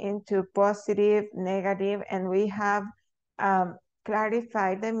them into positive, negative, and we have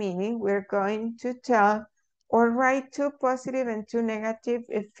clarified the meaning, we're going to tell or write two positive and two negative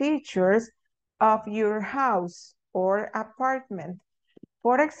features of your house or apartment.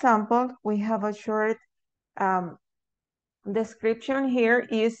 For example, we have a short description here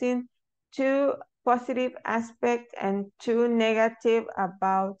using two positive aspects and two negative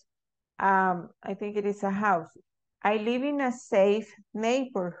about, I think it is a house. I live in a safe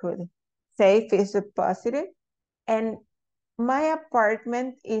neighborhood. Safe is a positive, and my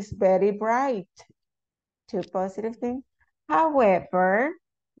apartment is very bright. Two positive things. However,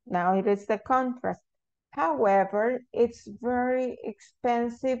 now it is the contrast. However, it's very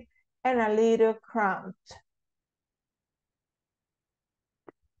expensive and a little cramped.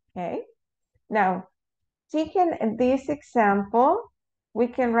 Okay, now taking this example, we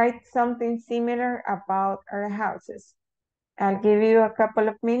can write something similar about our houses. I'll give you a couple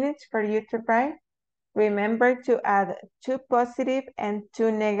of minutes for you to write. Remember to add two positive and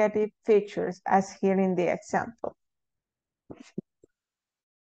two negative features as here in the example.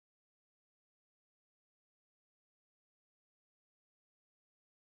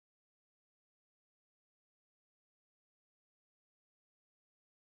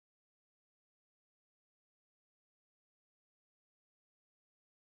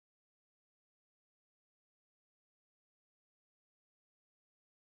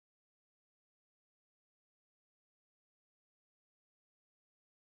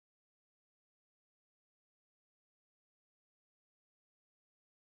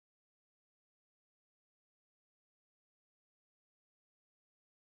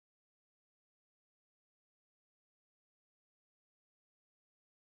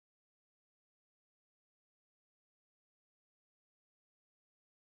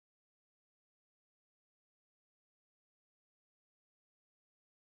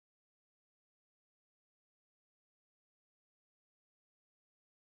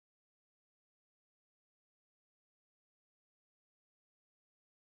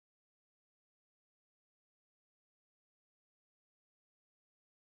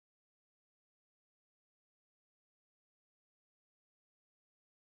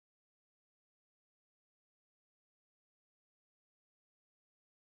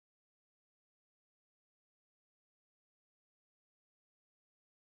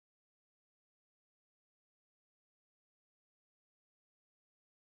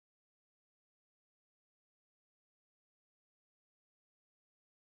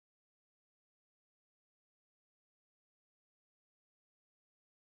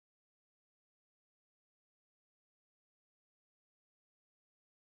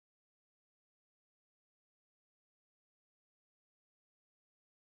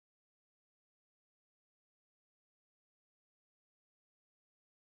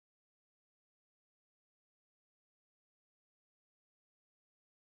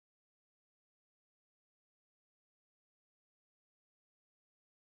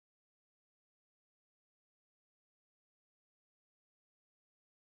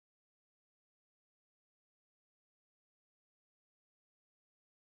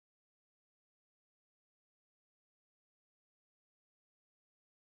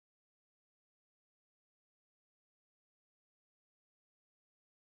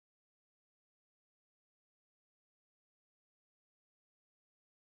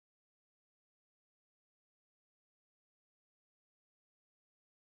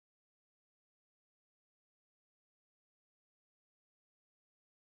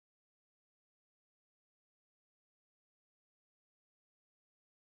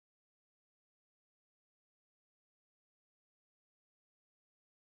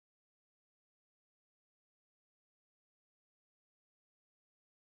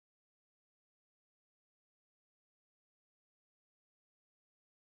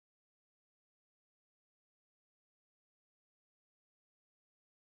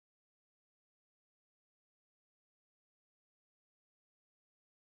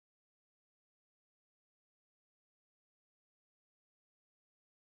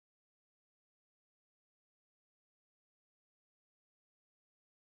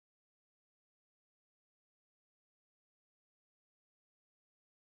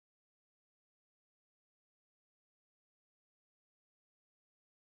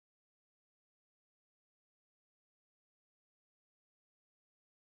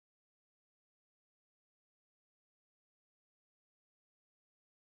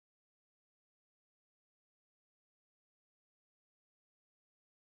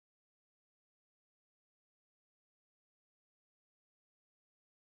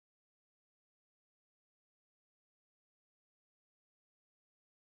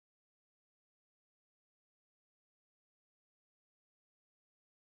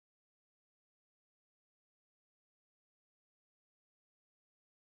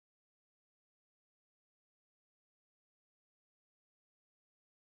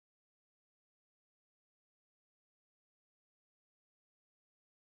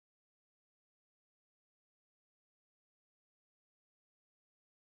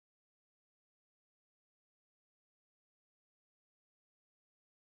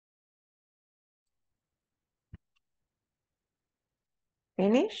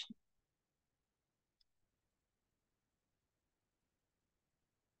 finished?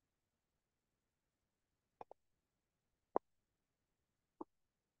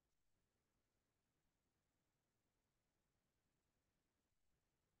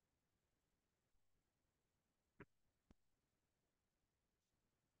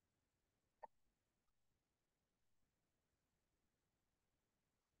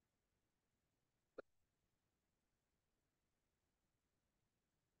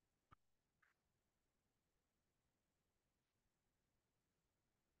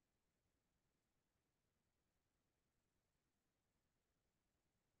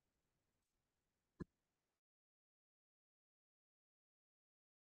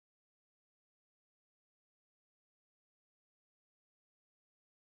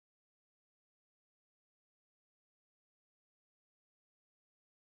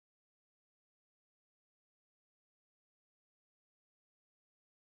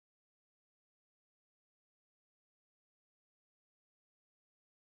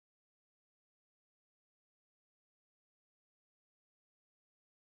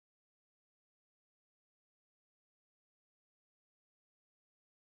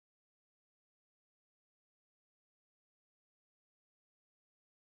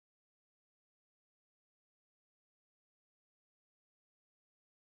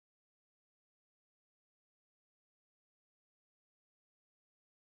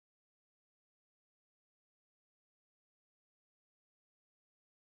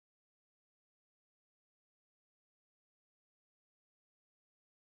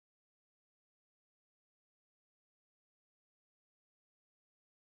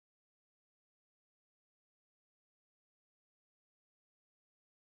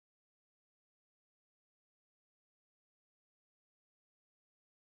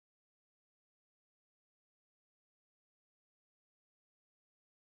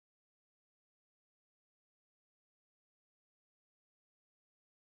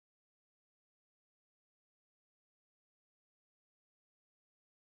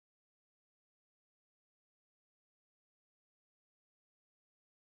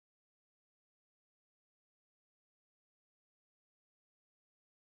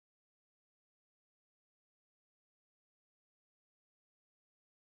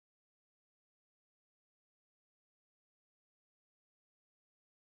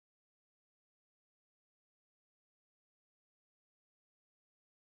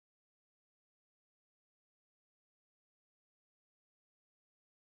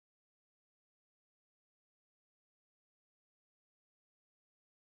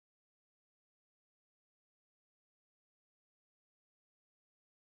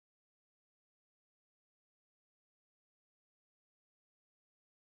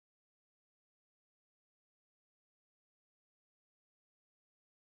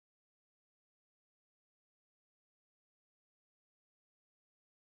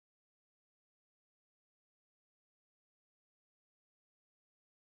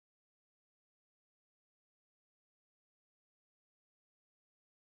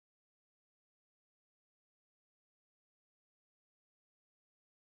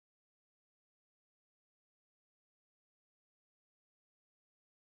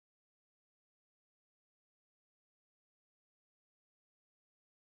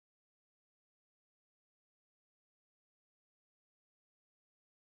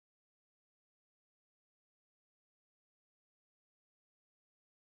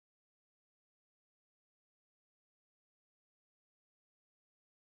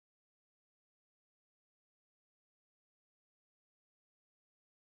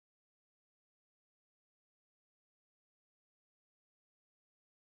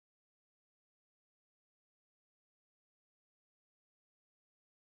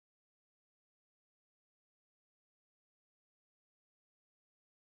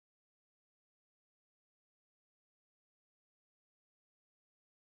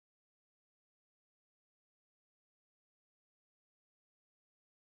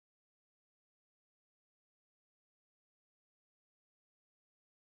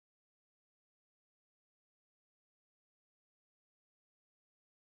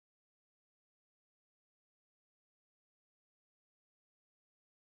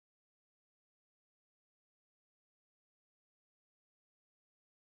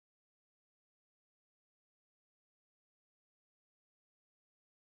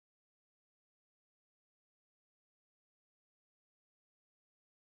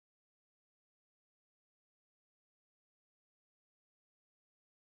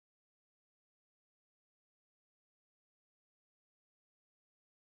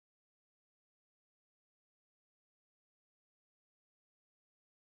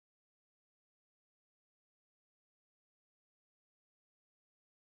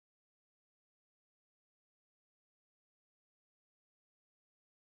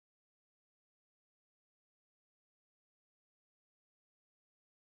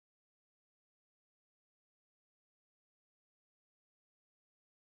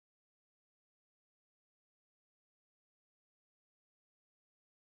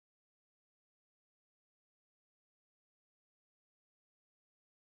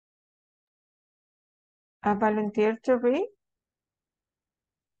 A volunteer to read?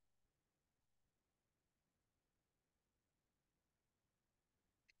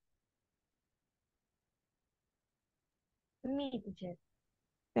 Me, teacher.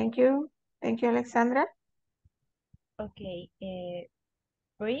 Thank you. Thank you, Alexandra. Okay.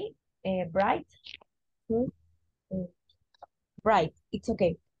 Free, bright, good, bright. It's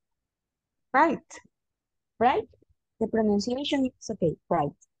okay. Right. Bright. The pronunciation is okay.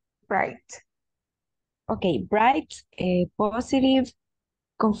 Bright. Right. Okay. Bright, positive,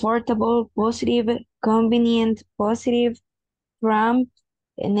 comfortable, positive, convenient, positive, prompt,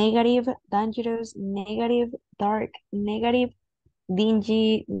 negative, dangerous, negative, dark, negative,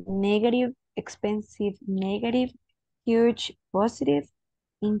 dingy, negative, expensive, negative, huge, positive,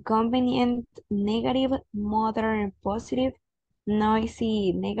 inconvenient, negative, modern, positive,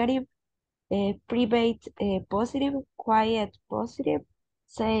 noisy, negative, private, positive, quiet, positive,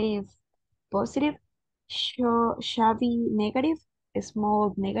 safe, positive, shabby, negative,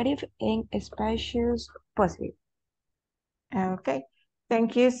 small, negative, and spacious, positive. Okay.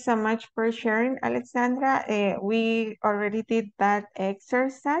 Thank you so much for sharing, Alexandra. We already did that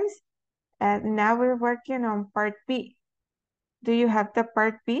exercise, and now we're working on part B. Do you have the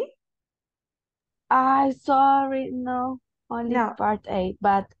part B? Sorry, no, only No. part A,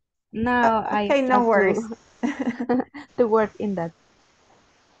 but now I Okay, no have worries. to work in that.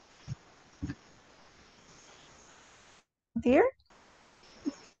 Dear?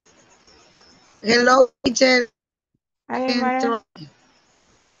 Hello, teacher. Hi, Mara.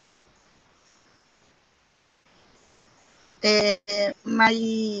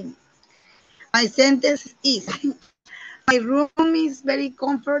 My sentence is, my room is very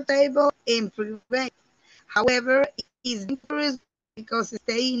comfortable and private. However, it is dangerous because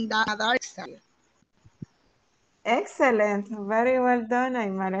stay in the dark side. Excellent. Very well done,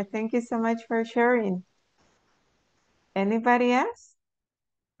 Aymara. Thank you so much for sharing. Anybody else?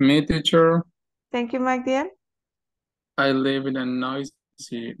 Me, teacher. Thank you, Magdiel. I live in a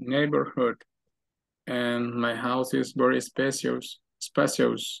noisy neighborhood, and my house is very spacious,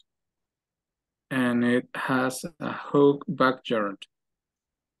 and it has a huge backyard.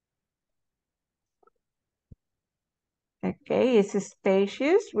 Okay, it's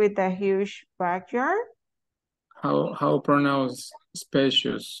spacious with a huge backyard. How pronounce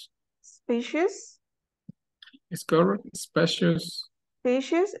spacious? Spacious? Is correct? Spacious.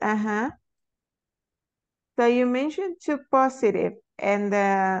 Spacious, So you mentioned two positive and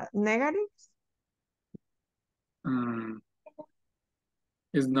the negatives?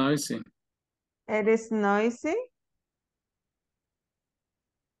 It's noisy. It is noisy.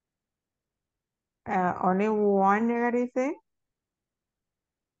 Only one negative thing.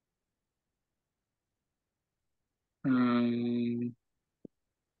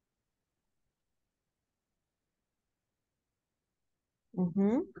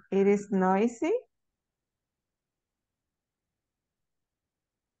 It is noisy.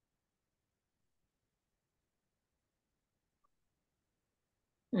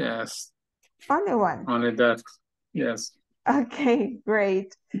 Yes. Only one. Only that. Yes. Okay,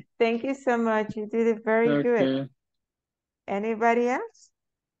 great. Thank you so much. You did it very good. Anybody else?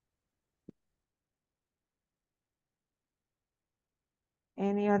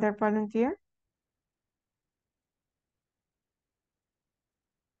 Any other volunteer?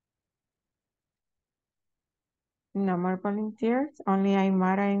 No more volunteers, only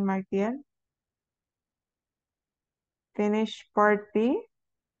Aymara and Magdiel. Finish part B.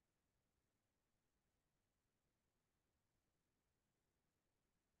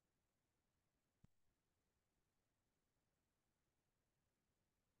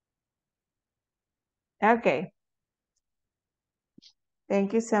 Okay.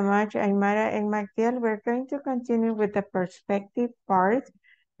 Thank you so much, Aymara and Magdiel. We're going to continue with the perspective part.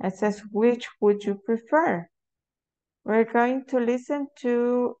 It says, which would you prefer? We're going to listen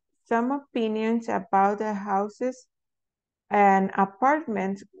to some opinions about the houses and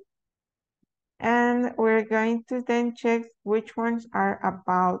apartments, and we're going to then check which ones are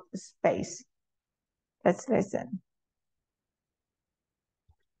about space. Let's listen.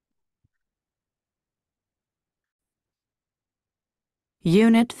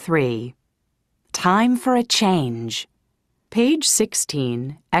 Unit 3, Time for a Change. Page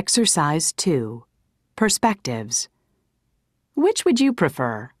 16, Exercise 2, Perspectives. Which would you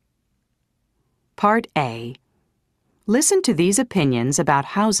prefer? Part A. Listen to these opinions about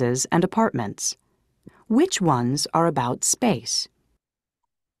houses and apartments. Which ones are about space?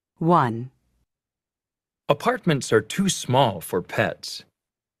 1. Apartments are too small for pets.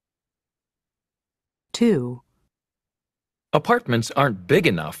 2. Apartments aren't big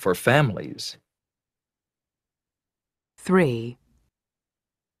enough for families. 3,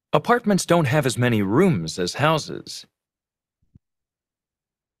 Apartments don't have as many rooms as houses.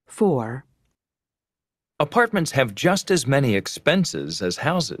 4, Apartments have just as many expenses as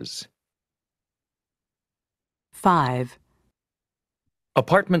houses. 5,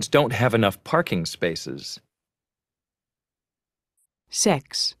 Apartments don't have enough parking spaces.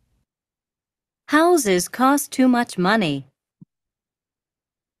 6, Houses cost too much money.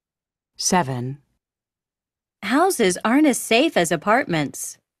 7, Houses aren't as safe as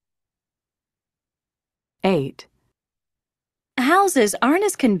apartments. 8, Houses aren't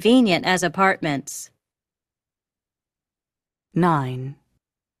as convenient as apartments. 9,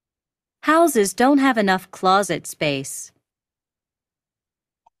 Houses don't have enough closet space.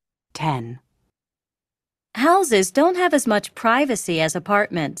 10. Houses don't have as much privacy as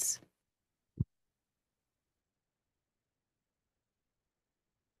apartments.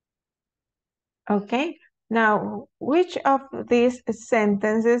 Okay, now which of these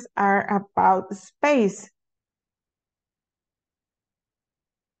sentences are about space?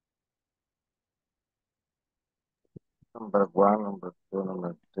 Number 1, number 2,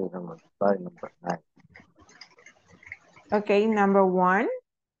 number 3, number 5, number 9. Okay, number 1,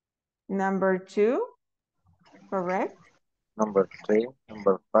 number 2, correct? Number 3,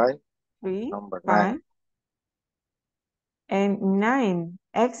 number 5, 3, number 5, 9. and 9.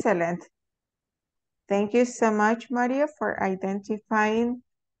 Excellent. Thank you so much, Maria, for identifying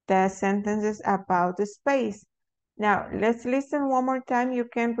the sentences about the space. Now, let's listen one more time. You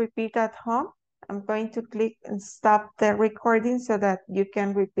can repeat at home. I'm going to click and stop the recording so that you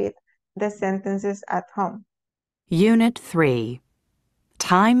can repeat the sentences at home. Unit 3,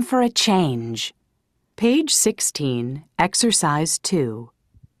 Time for a Change. Page 16, Exercise 2,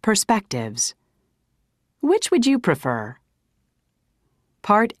 Perspectives. Which would you prefer?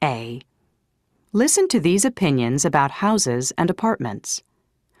 Part A. Listen to these opinions about houses and apartments.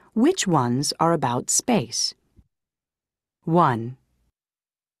 Which ones are about space? 1,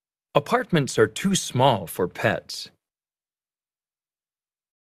 Apartments are too small for pets.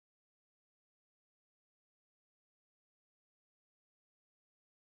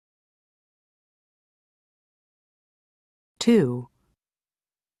 2,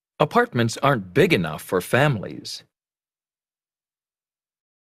 Apartments aren't big enough for families.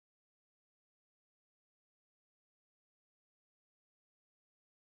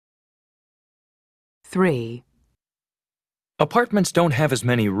 3, Apartments don't have as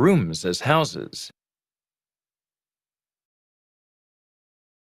many rooms as houses.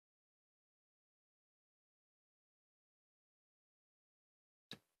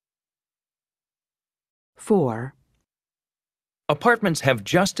 4, Apartments have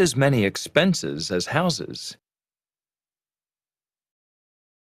just as many expenses as houses.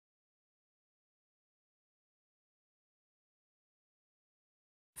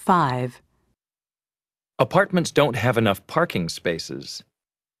 5, Apartments don't have enough parking spaces.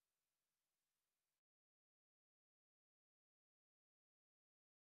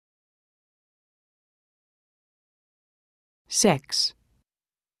 6,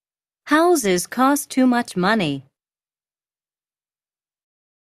 Houses cost too much money.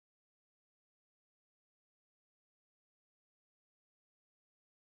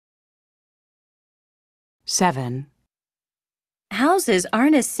 7, Houses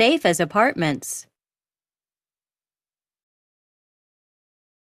aren't as safe as apartments.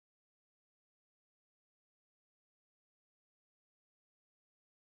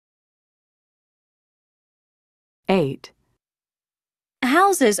 8,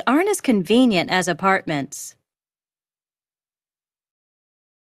 Houses aren't as convenient as apartments.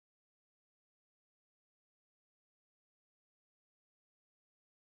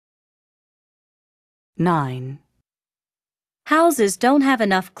 9, Houses don't have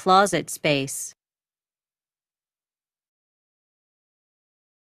enough closet space.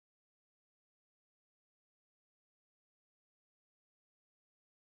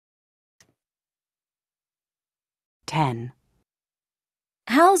 10.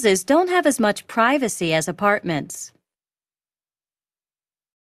 Houses don't have as much privacy as apartments.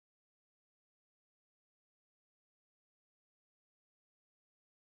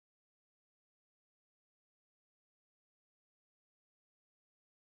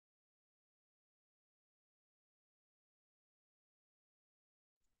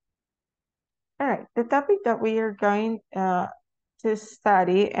 'All right, the topic that we are going to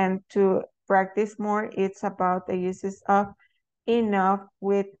study and to practice more, it's about the uses of enough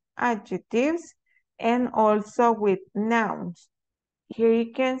with adjectives and also with nouns. Here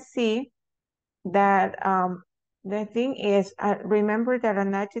you can see that the thing is, remember that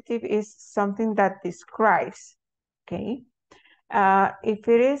an adjective is something that describes, okay? If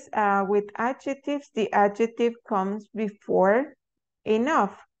it is with adjectives, the adjective comes before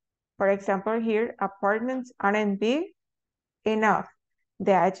enough. For example, here, apartments aren't big enough.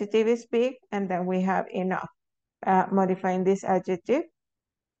 The adjective is big, and then we have enough. Modifying this adjective.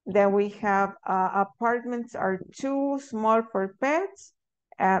 Then we have apartments are too small for pets.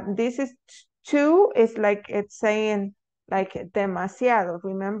 This is too, is like it's saying like demasiado.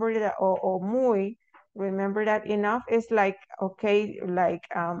 Remember that, o muy. Remember that enough is like, okay, like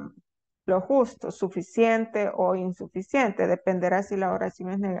lo justo, suficiente o insuficiente. Dependerá si la oración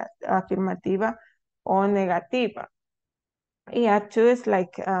es afirmativa o negativa. Y too is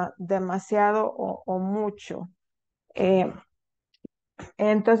like demasiado o mucho.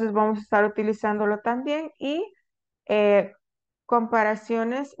 Entonces vamos a estar utilizándolo también y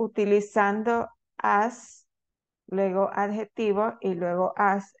comparaciones utilizando as, luego adjetivo y luego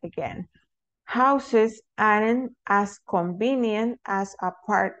as again. Houses aren't as convenient as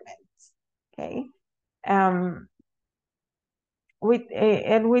apartments. Okay. With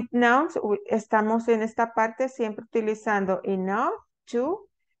nouns, estamos en esta parte siempre utilizando enough, to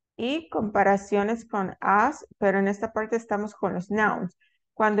y comparaciones con as, pero en esta parte estamos con los nouns.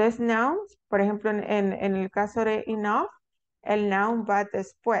 Cuando es nouns, por ejemplo, en el caso de enough, el noun va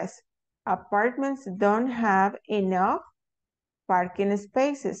después. Apartments don't have enough parking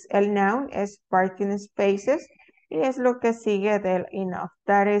spaces. El noun es parking spaces y es lo que sigue del enough.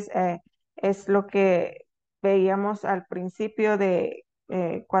 That es lo que veíamos al principio de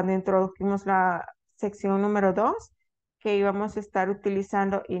cuando introdujimos la sección número 2, que íbamos a estar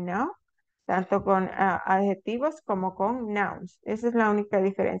utilizando enough, tanto con adjetivos como con nouns. Esa es la única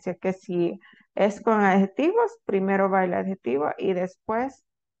diferencia, que si es con adjetivos, primero va el adjetivo y después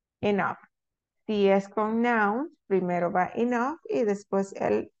enough. Si es con nouns, primero va enough y después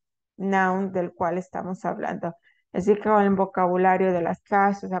el noun del cual estamos hablando. Así que con el vocabulario de las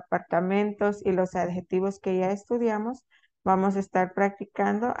casas, apartamentos y los adjetivos que ya estudiamos, vamos a estar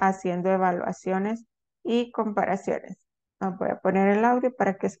practicando haciendo evaluaciones y comparaciones. Voy a poner el audio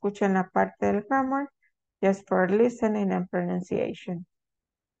para que escuchen la parte del grammar, just for listening and pronunciation.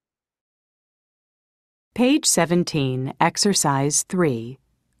 Page 17, Exercise 3,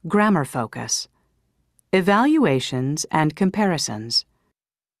 Grammar Focus. Evaluations and comparisons.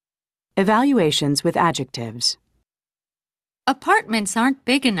 Evaluations with adjectives. Apartments aren't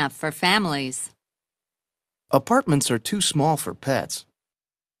big enough for families. Apartments are too small for pets.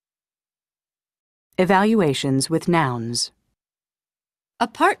 Evaluations with nouns.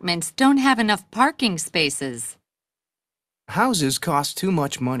 Apartments don't have enough parking spaces. Houses cost too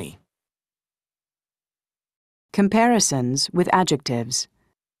much money. Comparisons with adjectives.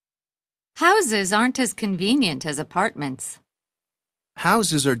 Houses aren't as convenient as apartments.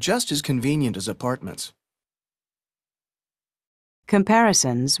 Houses are just as convenient as apartments.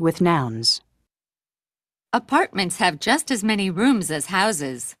 Comparisons with nouns. Apartments have just as many rooms as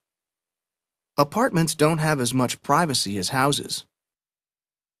houses. Apartments don't have as much privacy as houses.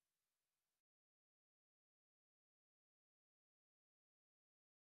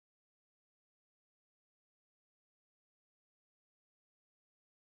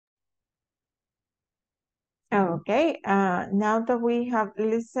 Okay, now that we have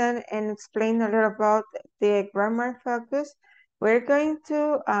listened and explained a little about the grammar focus, we're going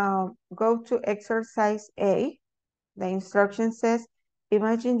to go to exercise A. The instruction says,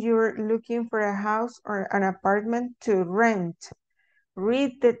 imagine you're looking for a house or an apartment to rent.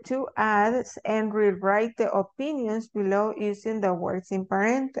 Read the two ads and rewrite the opinions below using the words in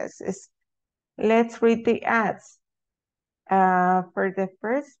parentheses. Let's read the ads. For the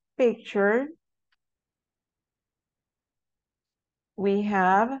first picture, we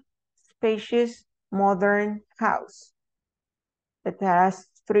have spacious modern house. It has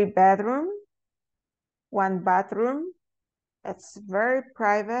 3 bedrooms, 1 bathroom. It's very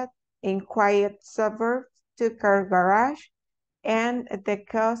private in quiet suburbs, 2-car garage, and the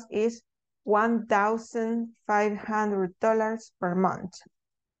cost is $1,500 per month.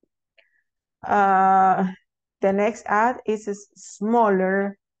 The next ad is a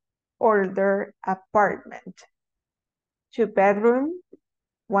smaller, older apartment. 2 bedroom,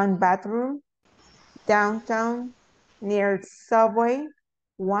 1 bathroom, downtown, near subway,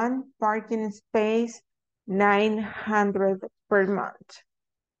 1 parking space, $900 per month.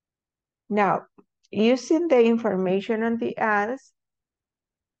 Now, using the information on the ads,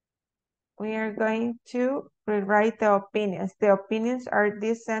 we are going to rewrite the opinions. The opinions are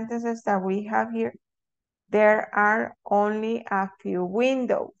these sentences that we have here. There are only a few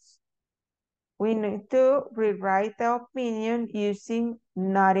windows. We need to rewrite the opinion using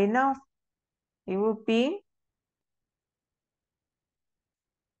not enough. It would be,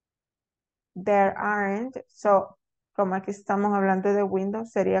 there aren't. So, como aquí estamos hablando de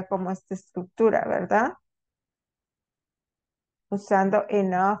Windows, sería como esta estructura, ¿verdad? Usando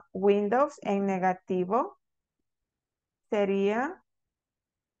enough windows en negativo, sería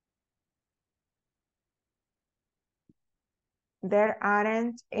there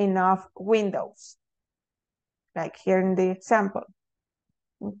aren't enough windows, like here in the example.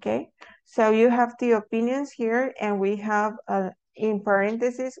 Okay, so you have the opinions here, and we have in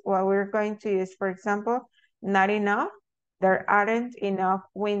parentheses what we're going to use. For example, not enough, there aren't enough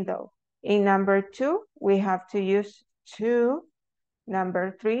windows. In number 2, we have to use 2.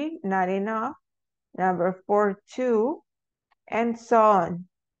 Number 3, not enough. Number 4, 2, and so on.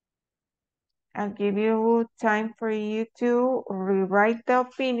 I'll give you time for you to rewrite the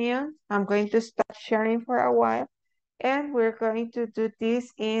opinion. I'm going to stop sharing for a while. And we're going to do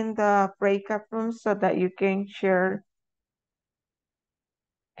this in the breakout room so that you can share.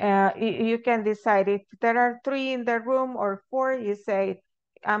 You can decide if there are 3 in the room or 4. You say,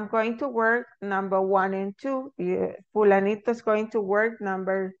 I'm going to work number 1 and 2. Fulanito is going to work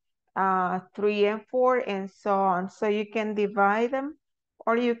number 3 and 4, and so on. So you can divide them,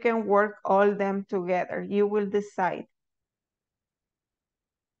 or you can work all them together. You will decide.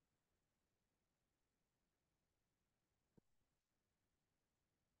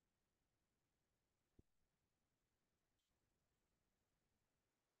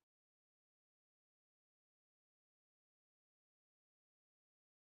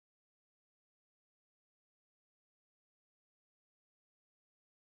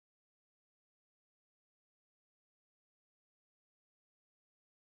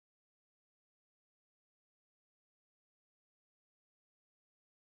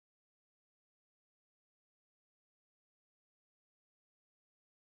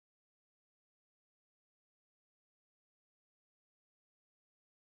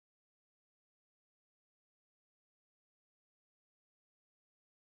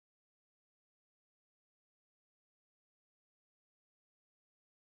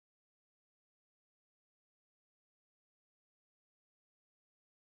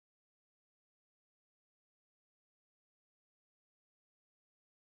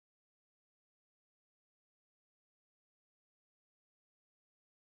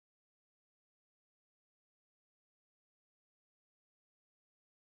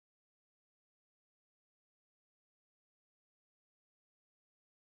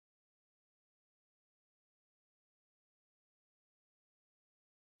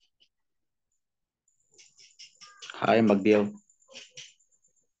 Hi, McGill.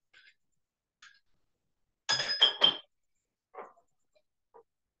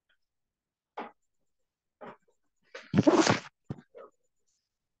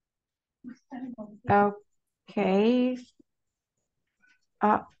 Okay.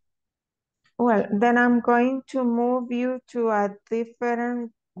 Well, then I'm going to move you to a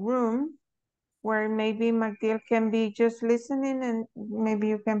different room where maybe McGill can be just listening, and maybe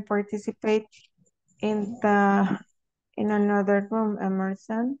you can participate in another room,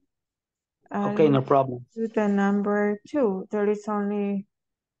 Emerson. Okay, no problem. To the number 2. There is only,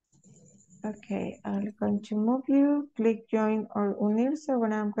 okay, I'm going to move you. Click join or unirse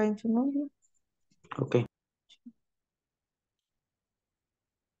when I'm going to move you. Okay.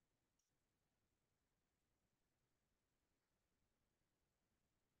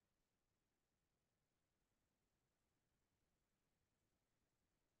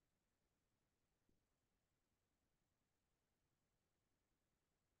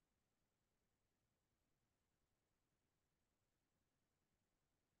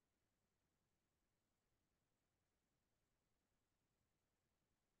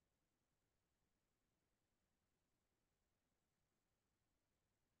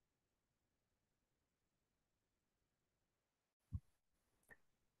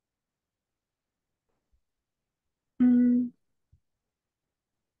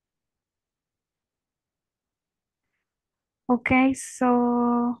 Okay,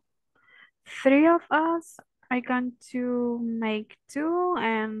 so 3 of us are going to make 2,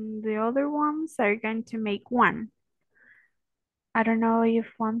 and the other ones are going to make 1. I don't know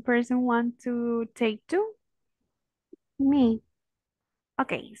if one person wants to take 2. Me.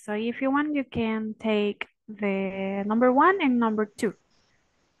 Okay, so if you want, you can take the number 1 and number 2.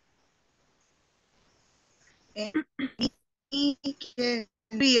 And we can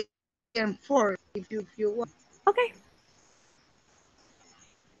 3 and 4 if you want. Okay.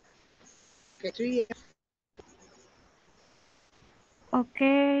 Okay, 3.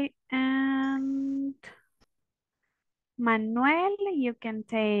 Okay, and Manuel, you can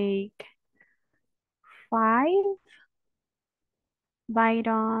take 5.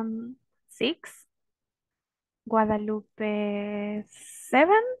 Byron, 6, Guadalupe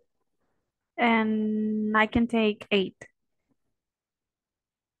 7, and I can take 8.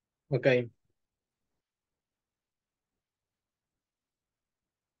 Okay.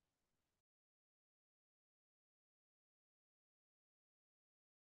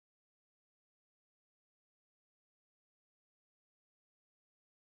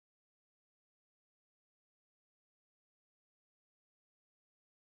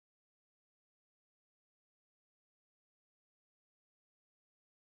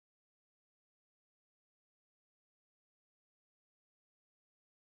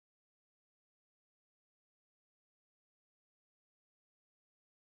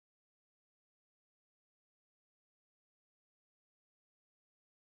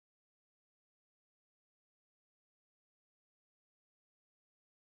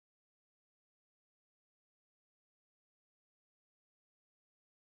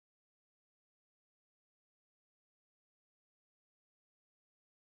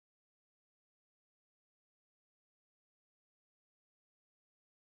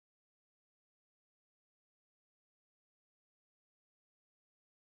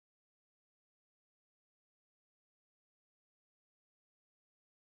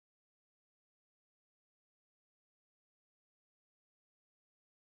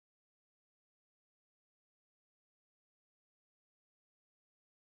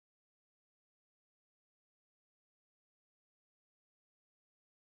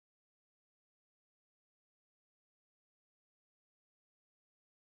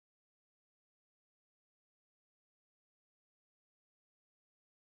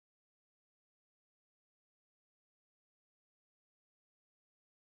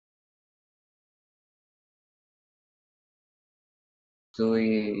 So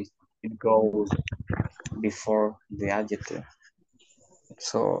it goes before the adjective.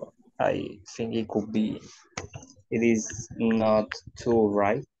 So I think it could be, it is not too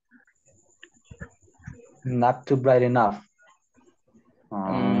bright. Not too bright enough.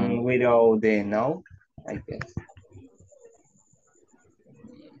 Without the no, I guess.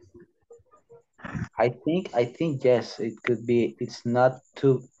 I think yes, it could be. It's not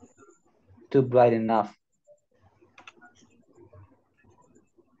too bright enough.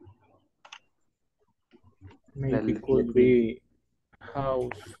 Maybe could be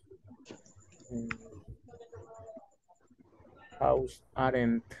house. House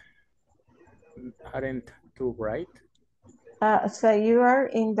aren't too bright. So you are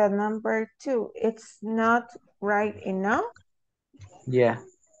in the number 2. It's not bright enough. Yeah.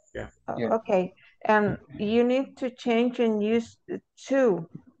 Yeah. Okay. You need to change and use to.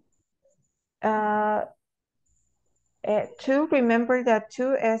 To, remember that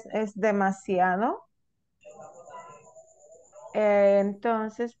to es demasiado.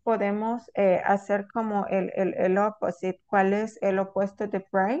 Entonces podemos hacer como el opposite. ¿Cuál es el opuesto de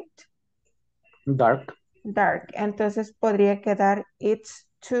bright? Dark. Dark. Entonces podría quedar it's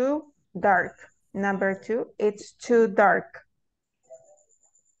too dark. Number 2, it's too dark.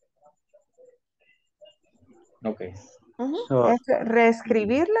 Okay. So, es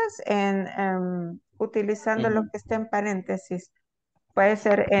reescribirlas utilizando lo que está en paréntesis. Puede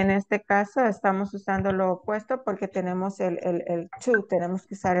ser, en este caso, estamos usando lo opuesto porque tenemos el to, tenemos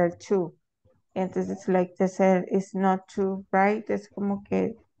que usar el to. Entonces, like they said, it's not too bright, es como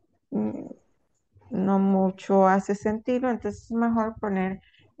que no mucho hace sentido, entonces es mejor poner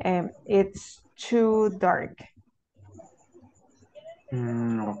it's too dark.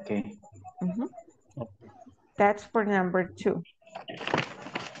 Okay. That's for number 2.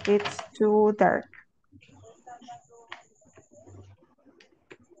 It's too dark.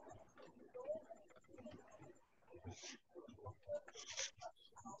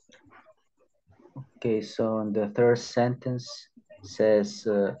 Okay, so the third sentence says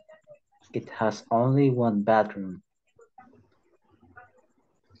it has only one bathroom.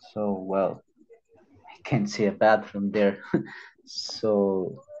 So, well, I can't see a bathroom there.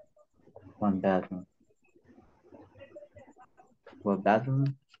 So, one bathroom. What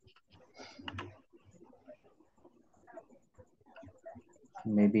bathroom?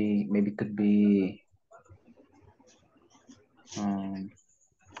 Maybe could be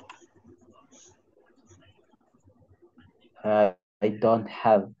I don't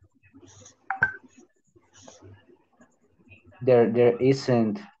have, there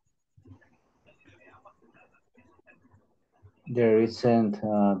isn't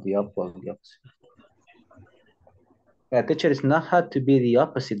the opposite. Teacher, it's not had to be the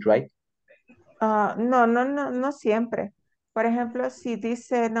opposite, right? No siempre. Por ejemplo, si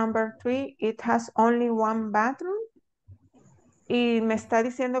dice number 3, it has only one bathroom. y me está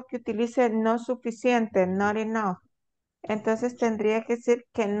diciendo que utilice no suficiente, not enough. Entonces tendría que decir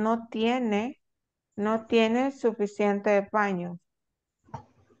que no tiene suficiente paño.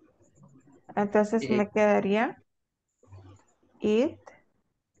 Entonces me quedaría it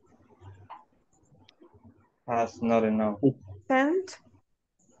has not enough.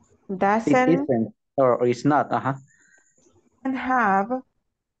 doesn't It isn't or it's not. have,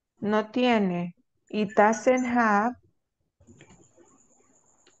 no tiene. It doesn't have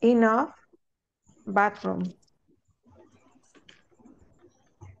enough bathroom.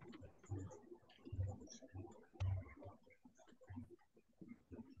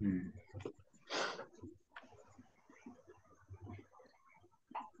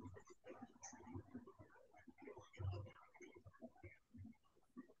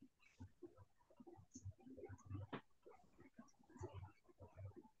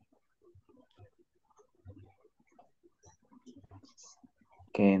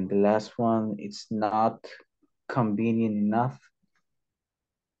 Okay, and the last one, it's not convenient enough.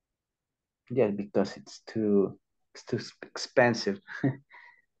 Yeah, because it's too expensive.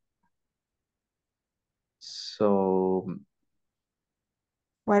 So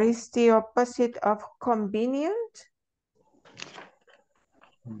What is the opposite of convenient?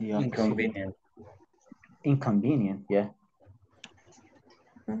 the inconvenient. Inconvenient, yeah.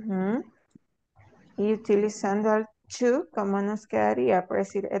 Y utilizando el to, ¿cómo nos quedaría? Por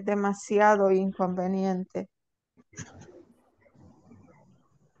decir, es demasiado inconveniente.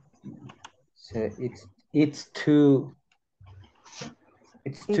 So it's too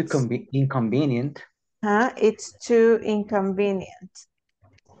inconvenient. It's too inconvenient.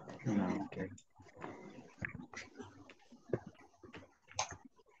 Okay.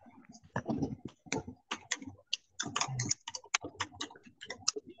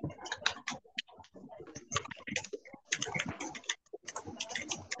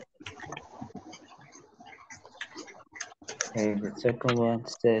 Okay, the second one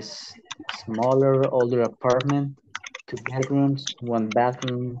says smaller, older apartment, 2 bedrooms, 1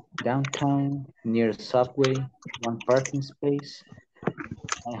 bathroom, downtown, near subway, 1 parking space,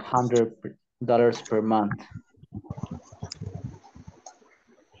 $100 per month.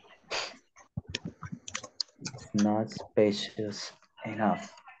 It's not spacious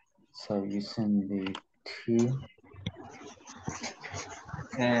enough. So using the 2.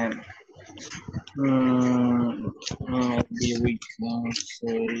 Maybe we can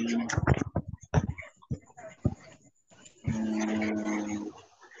say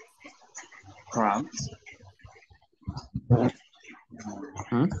cramped.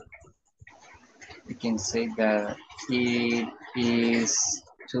 We can say that it is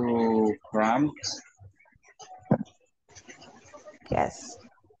too cramped. Yes.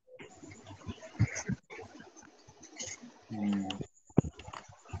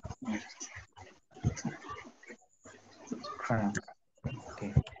 Cramped.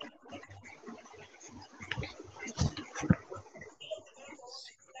 Okay.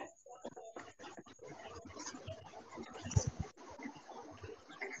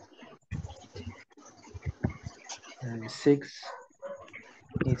 And 6,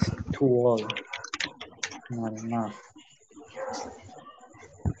 it's too old. Not enough.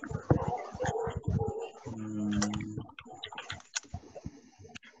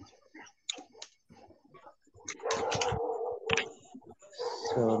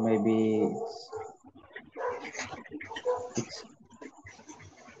 So maybe it's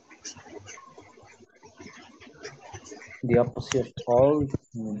the opposite of old.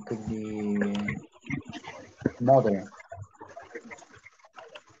 It could be modern.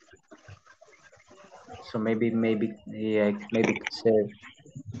 So maybe could say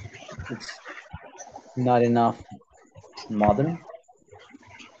it's not enough modern.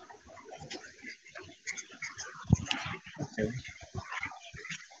 Okay.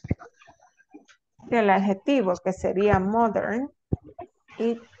 El adjetivo que sería modern,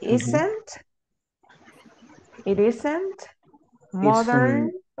 it isn't, it isn't modern.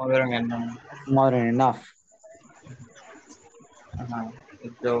 Modern enough.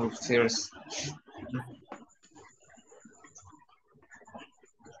 Those tears.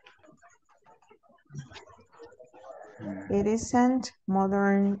 It isn't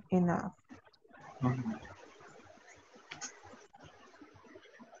modern enough.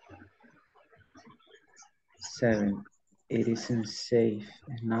 7, it isn't safe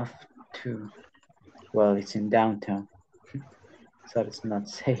enough to, well, it's in downtown, so it's not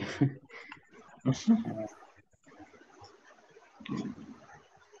safe.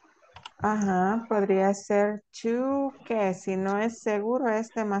 Ajá, podría ser too, que si no es seguro es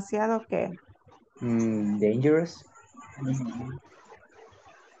demasiado que. Dangerous.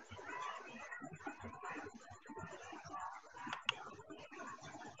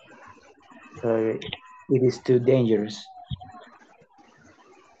 So it is too dangerous.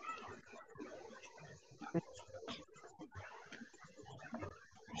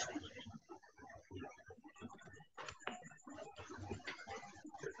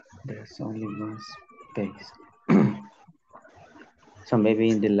 There's only one space. So maybe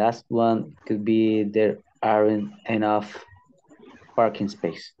in the last one could be there aren't enough parking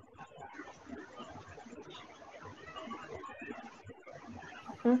space.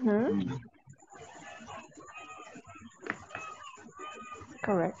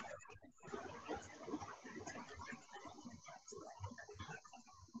 Correct.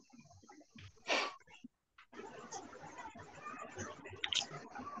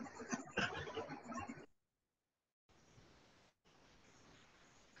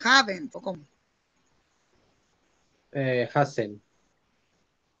 Haven't, o como. Hasn't.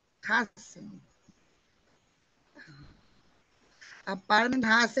 Hasn't. Apartment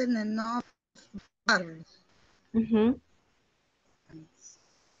hasn't enough bathrooms.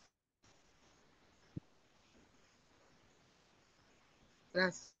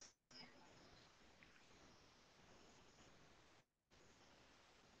 Gracias.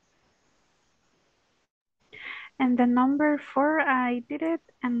 And the number 4, I did it,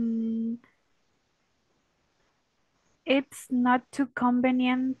 and it's not too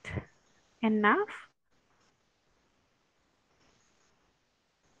convenient enough.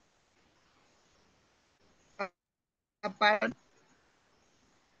 Apartment.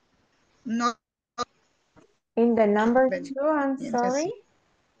 No. In the number 2, I'm sorry.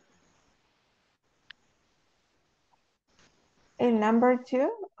 En number 2,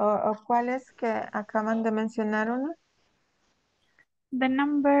 o cuál es que acaban de mencionar uno? The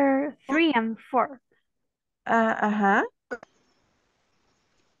number 3 and 4. Ajá.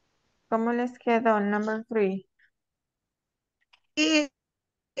 ¿Cómo les quedó number 3?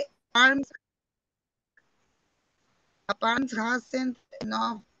 Apartments hasn't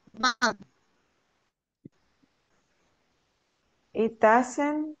enough bathrooms. It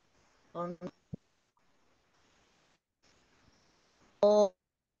doesn't. Or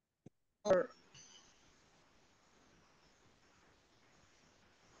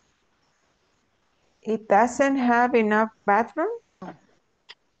It doesn't have enough bathroom.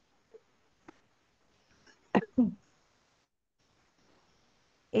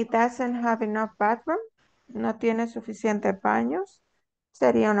 It doesn't have enough bathroom. No tiene suficientes baños.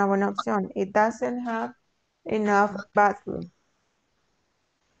 Sería una buena opción. It doesn't have enough bathroom.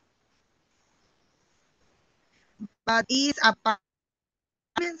 but is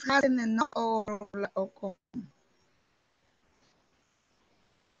apartments hasn't enough or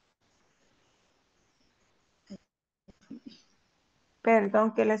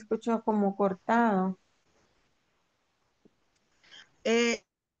Perdón que le escucho como cortado.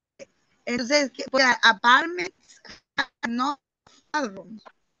 Entonces, pues, apartments no bathrooms.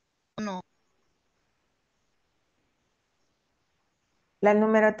 No. La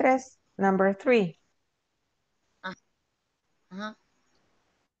número 3, number 3. Ajá.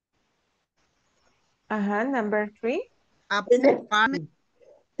 Ajá, number 3. Apartment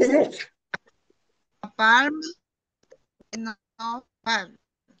no bathrooms.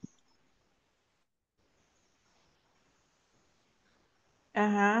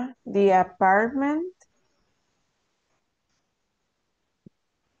 Ajá, the apartment.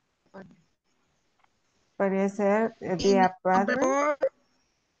 Podría ser the apartment.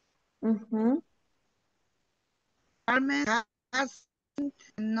 Apartment has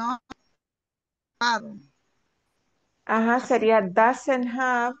no bathroom. Ajá, sería doesn't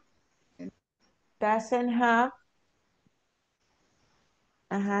have.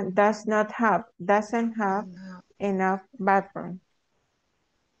 Ajá, does not have. Doesn't have enough bathroom.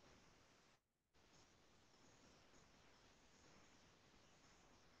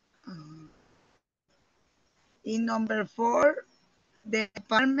 In number 4, the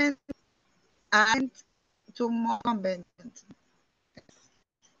apartment aren't too more convenient.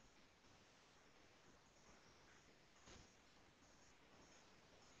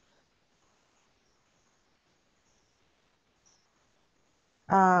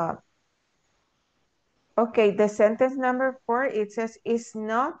 Okay, the sentence number 4, it says, is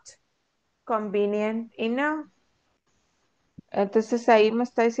not convenient enough. Entonces ahí me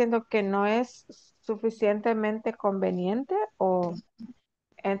está diciendo que no es suficientemente conveniente o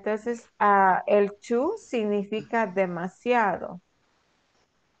entonces el too significa demasiado.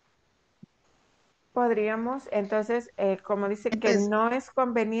 Podríamos, entonces, como dice que no es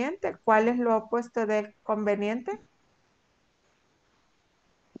conveniente, ¿cuál es lo opuesto de conveniente?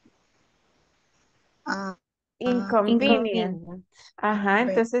 Inconvenient. Ajá, Ve-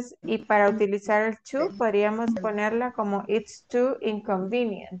 entonces, y para utilizar el to, podríamos ponerla como it's too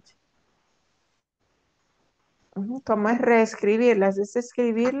inconvenient. Ujú, como es reescribirlas, es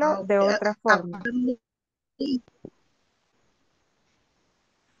escribirlo de otra forma.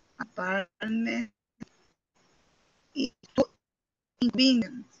 Apartment is too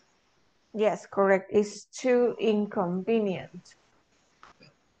inconvenient. Yes, correct. It's too inconvenient.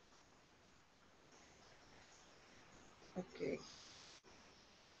 Okay.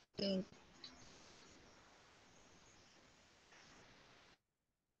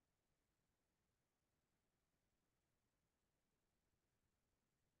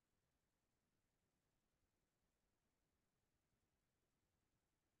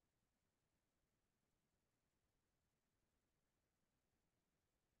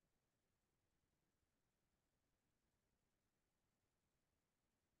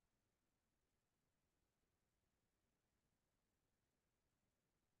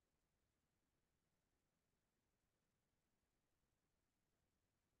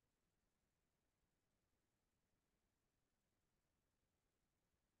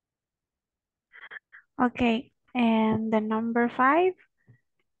 Okay, and the number 5.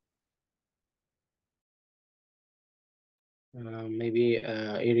 Maybe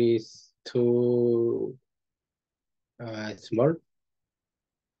it is too small.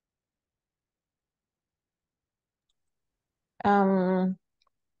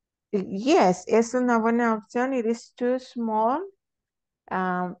 Yes, es una buena opción. It is too small.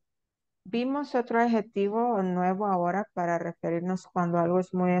 Vimos otro adjetivo nuevo ahora para referirnos cuando algo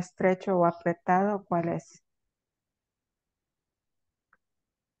es muy estrecho o apretado. ¿Cuál es?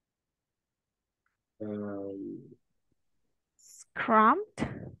 Cramped.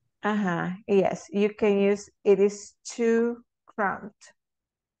 Ajá, yes, you can use it is too cramped.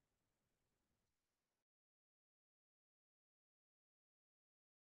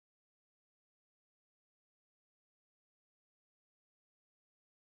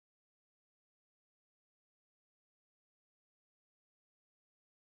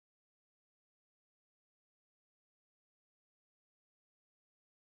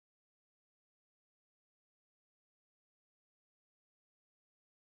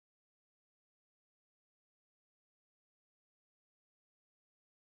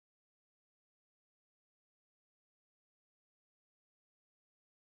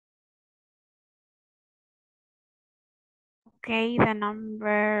 Okay, the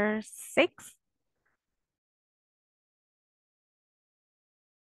number 6.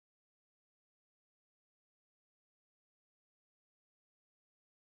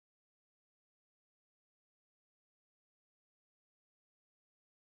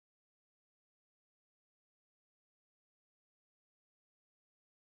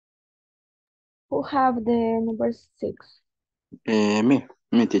 Who have the number 6?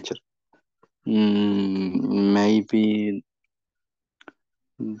 Me teacher. Maybe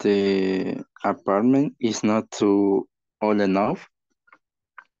the apartment is not too old enough.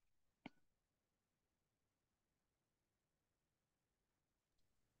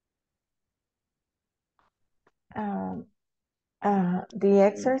 The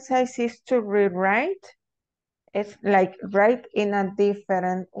exercise is to rewrite. It's like write in a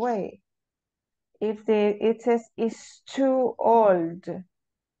different way. If it says it's too old,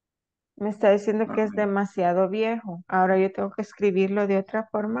 me está diciendo que es demasiado viejo. Ahora yo tengo que escribirlo de otra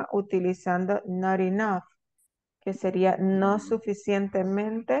forma utilizando not enough, que sería no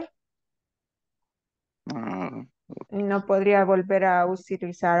suficientemente. No podría volver a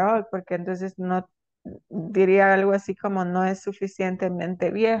utilizar old porque entonces no diría algo así como no es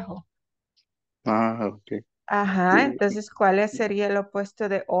suficientemente viejo. Ok. Ajá, entonces ¿cuál sería el opuesto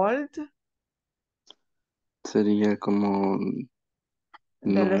de old? Sería como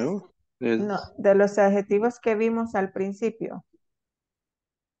De los, nuevo. no, de los adjetivos que vimos al principio.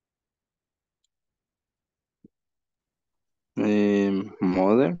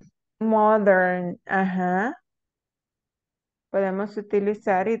 Modern. Modern, ajá. Podemos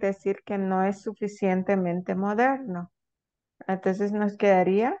utilizar y decir que no es suficientemente moderno. Entonces nos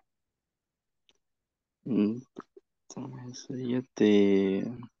quedaría Sería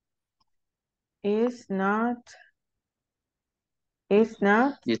de is not it's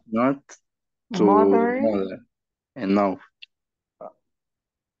not too modern, modern enough.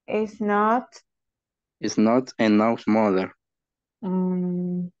 is not It's not enough modern.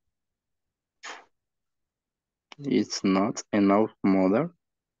 It's not enough modern.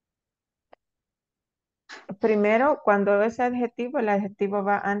 primero cuando es adjetivo, el adjetivo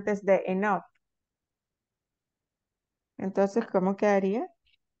va antes de enough. Entonces, ¿cómo quedaría?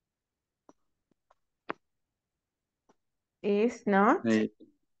 Is not Eh,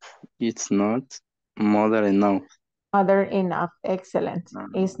 It's not modern enough. modern enough. Excellent. Ah,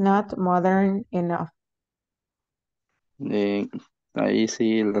 Is not modern enough. eh, Ahí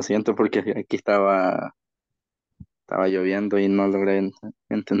sí lo siento porque aquí estaba lloviendo y no logré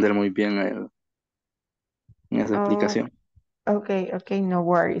entender muy bien esa Oh, explicación. ok, no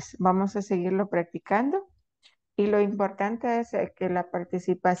worries. Vamos a seguirlo practicando. Y lo importante es que la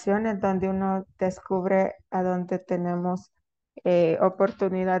participación es donde uno descubre a dónde tenemos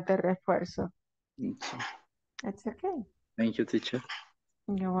oportunidad de refuerzo. It's okay. Thank you, teacher.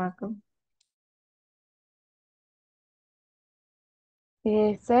 You're welcome.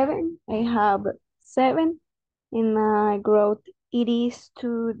 7. I have 7 and I wrote it is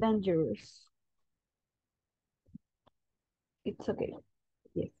too dangerous. It's okay.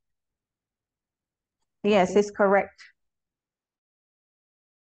 Yes. Yes, Okay. it's correct.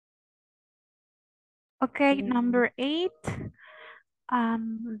 Okay, number 8.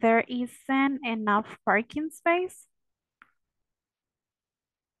 There isn't enough parking space.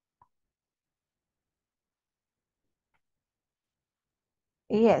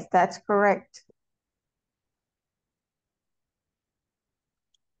 Yes, that's correct.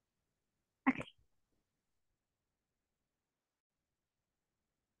 Okay.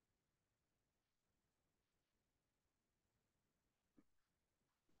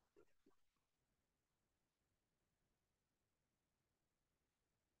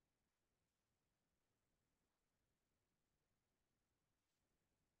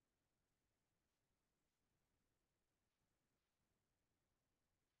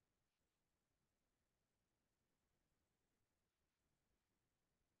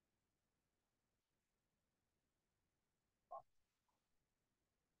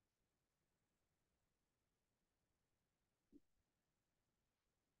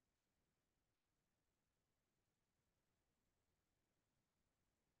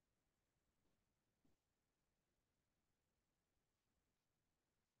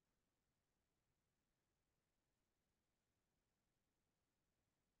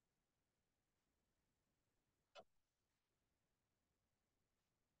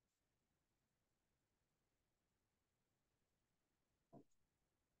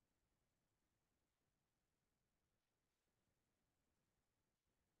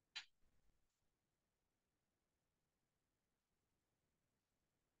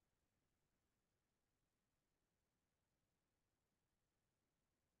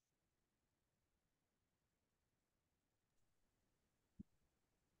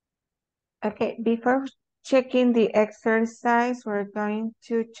 Okay, before checking the exercise, we're going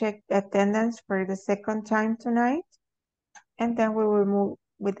to check the attendance for the second time tonight, and then we will move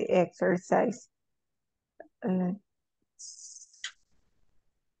with the exercise.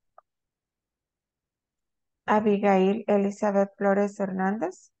 Abigail Elizabeth Flores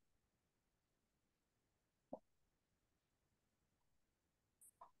Hernández.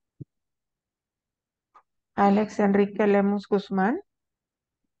 Alex Enrique Lemus Guzmán.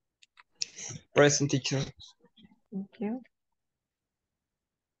 Present, teacher. Thank you.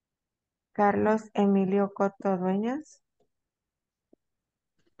 Carlos Emilio Coto Dueñas.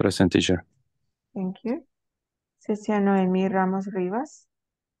 Present, teacher. Thank you. Cecia Noemí Ramos Rivas.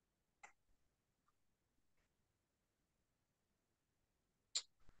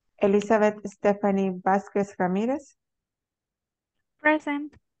 Elizabeth Stephanie Vázquez Ramírez.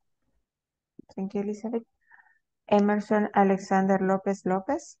 Present. Thank you, Elizabeth. Emerson Alexander López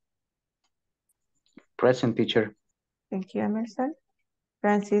López. Present, teacher. Thank you, Emerson.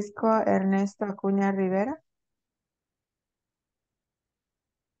 Francisco Ernesto Acuña Rivera.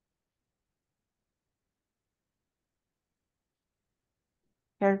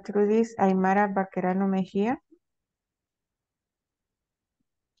 Gertrudis Aymara Baquerano Mejía.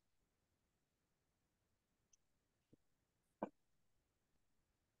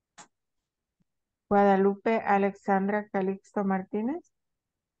 Guadalupe Alexandra Calixto Martínez.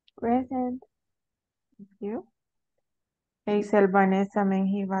 Present. Thank you. Hazel Vanessa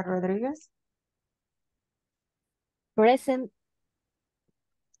Menjiva Rodríguez. Present.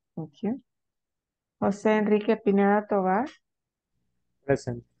 Thank you. José Enrique Pineda Tobar.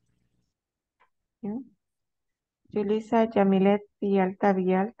 Present. Thank you. Julissa Yamilet Villalta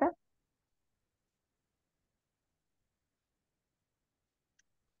Villalta.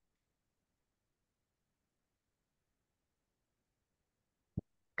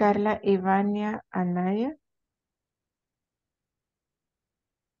 Carla Ivania Anaya.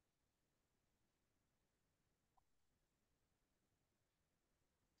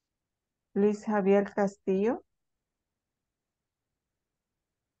 Luis Javier Castillo.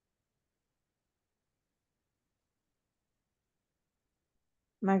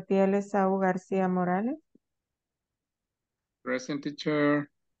 Magdiel Esaú García Morales. Present, teacher.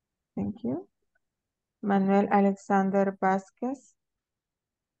 Thank you. Manuel Alexander Vázquez.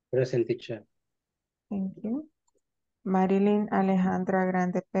 Present, teacher. Thank you. Marilyn Alejandra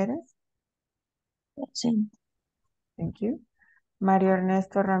Grande Pérez. Present. Thank you. Mario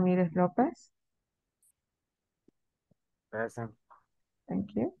Ernesto Ramírez López. Present.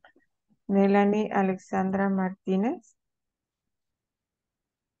 Thank you. Melanie Alexandra Martínez.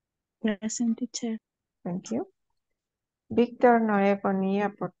 Present, teacher. Thank you. Víctor Noé Bonilla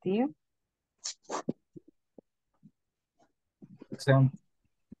Portillo. Present.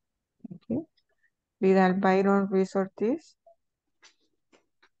 Thank you. Vidal Byron Ruiz Ortiz.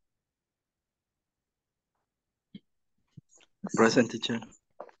 Present, teacher.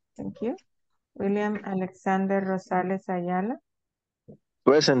 Thank you. William Alexander Rosales Ayala.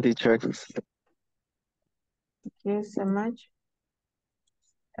 Present, teacher. Thank you so much.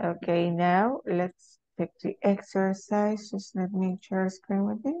 Okay, now let's take the exercise. Just let me share screen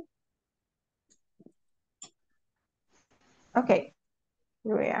with you. Okay,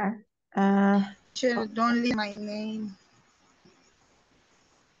 here we are. Teacher, don't leave my name.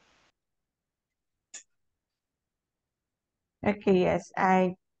 Okay, yes,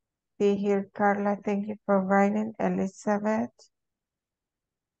 I see here, Carla. Thank you for writing. Elizabeth.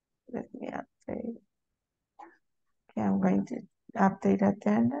 Let me update. Okay, I'm going to update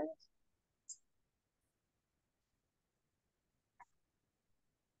attendance.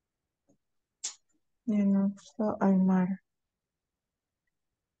 So Aymar.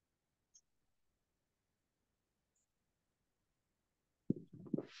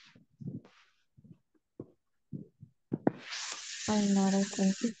 Aymar,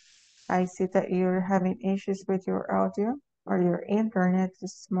 thank you. I see that you're having issues with your audio or your internet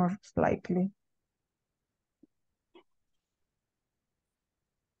is most likely.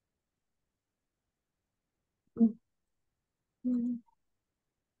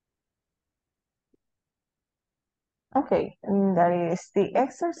 Okay, and that is the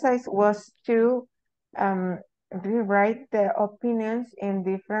exercise was to rewrite the opinions in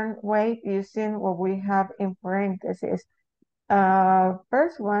different way using what we have in parentheses.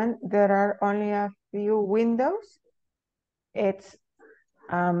 First one, there are only a few windows. It's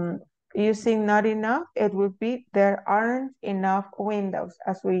using not enough, it would be there aren't enough windows,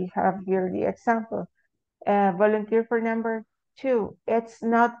 as we have here the example. Volunteer for number 2, it's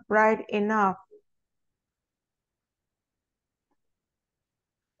not bright enough.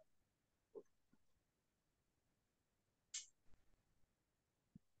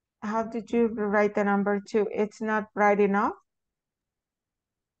 How did you write the number 2? It's not bright enough.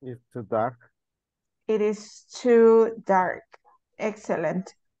 It's too dark. It is too dark.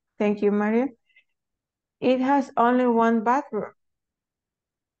 Excellent. Thank you, Mario. It has only one bathroom.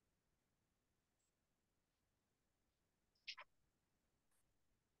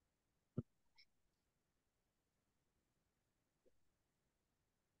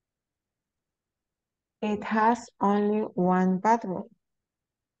 It has only one bathroom.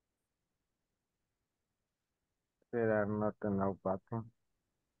 There are not enough bathrooms.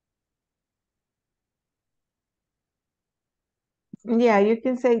 Yeah, you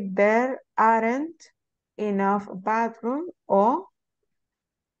can say there aren't enough bathroom or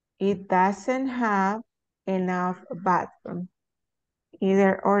it doesn't have enough bathroom.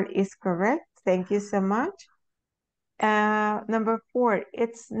 Either or is correct. Thank you so much. Number 4,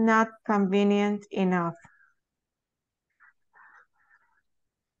 it's not convenient enough.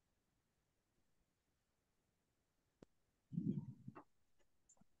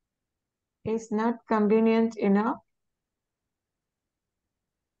 It's not convenient enough.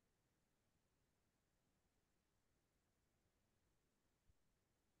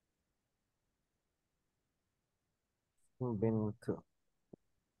 Convenient too.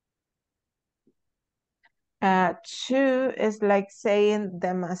 2 is like saying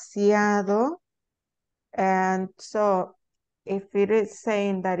demasiado. And so if it is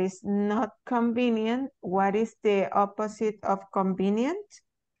saying that it's not convenient, what is the opposite of convenient?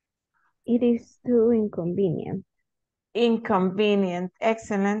 It is too inconvenient. Inconvenient.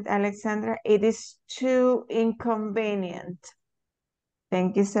 Excellent, Alexandra. It is too inconvenient.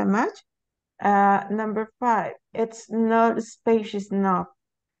 Thank you so much. Number 5, it's not spacious enough.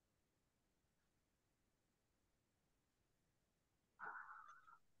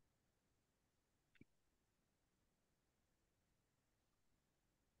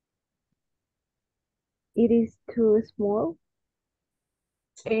 It is too small.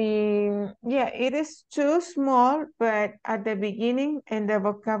 Yeah, it is too small, but at the beginning in the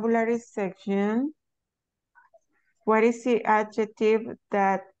vocabulary section, What is the adjective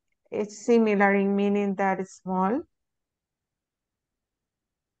that is similar in meaning that is small?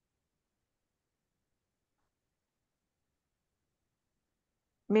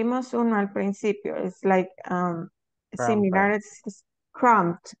 Vimos uno al principio. It's like similar. It's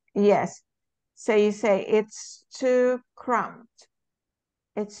cramped. Yes. So you say it's too cramped.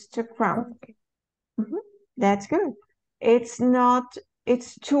 It's too cramped. That's good. It's not,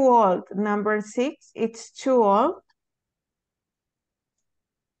 it's too old. Number 6, it's too old.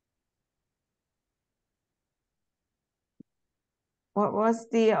 What was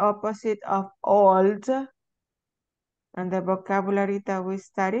the opposite of old and the vocabulary that we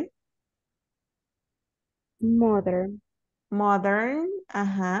studied? Modern. Modern,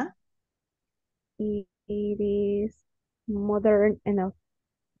 It is modern enough.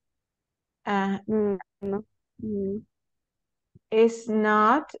 No. It's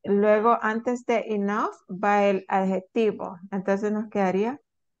not, luego antes de enough va el adjetivo. Entonces nos quedaría,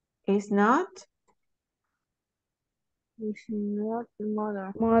 it's not. It's not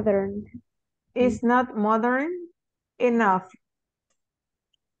modern. It's not modern enough.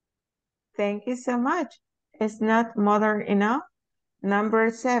 Thank you so much. It's not modern enough.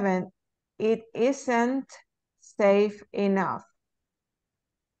 Number 7, it isn't safe enough.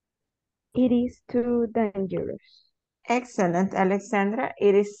 It is too dangerous. Excellent, Alexandra.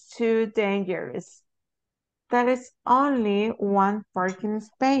 It is too dangerous. There is only one parking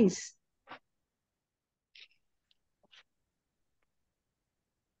space.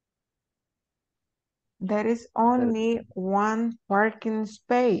 There is only one parking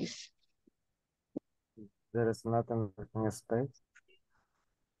space. There is not enough parking space.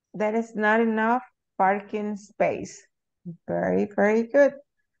 There is not enough parking space. Very, very good.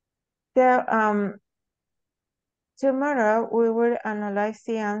 So, tomorrow we will analyze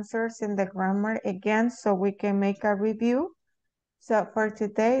the answers in the grammar again so we can make a review. So for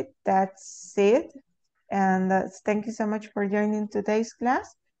today, that's it. And thank you so much for joining today's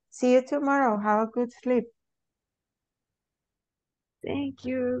class. See you tomorrow. Have a good sleep. Thank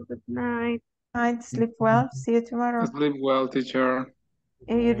you. Good night. Night. Sleep well. See you tomorrow. Sleep well, teacher.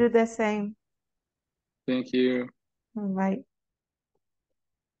 And you do the same. Thank you. Bye.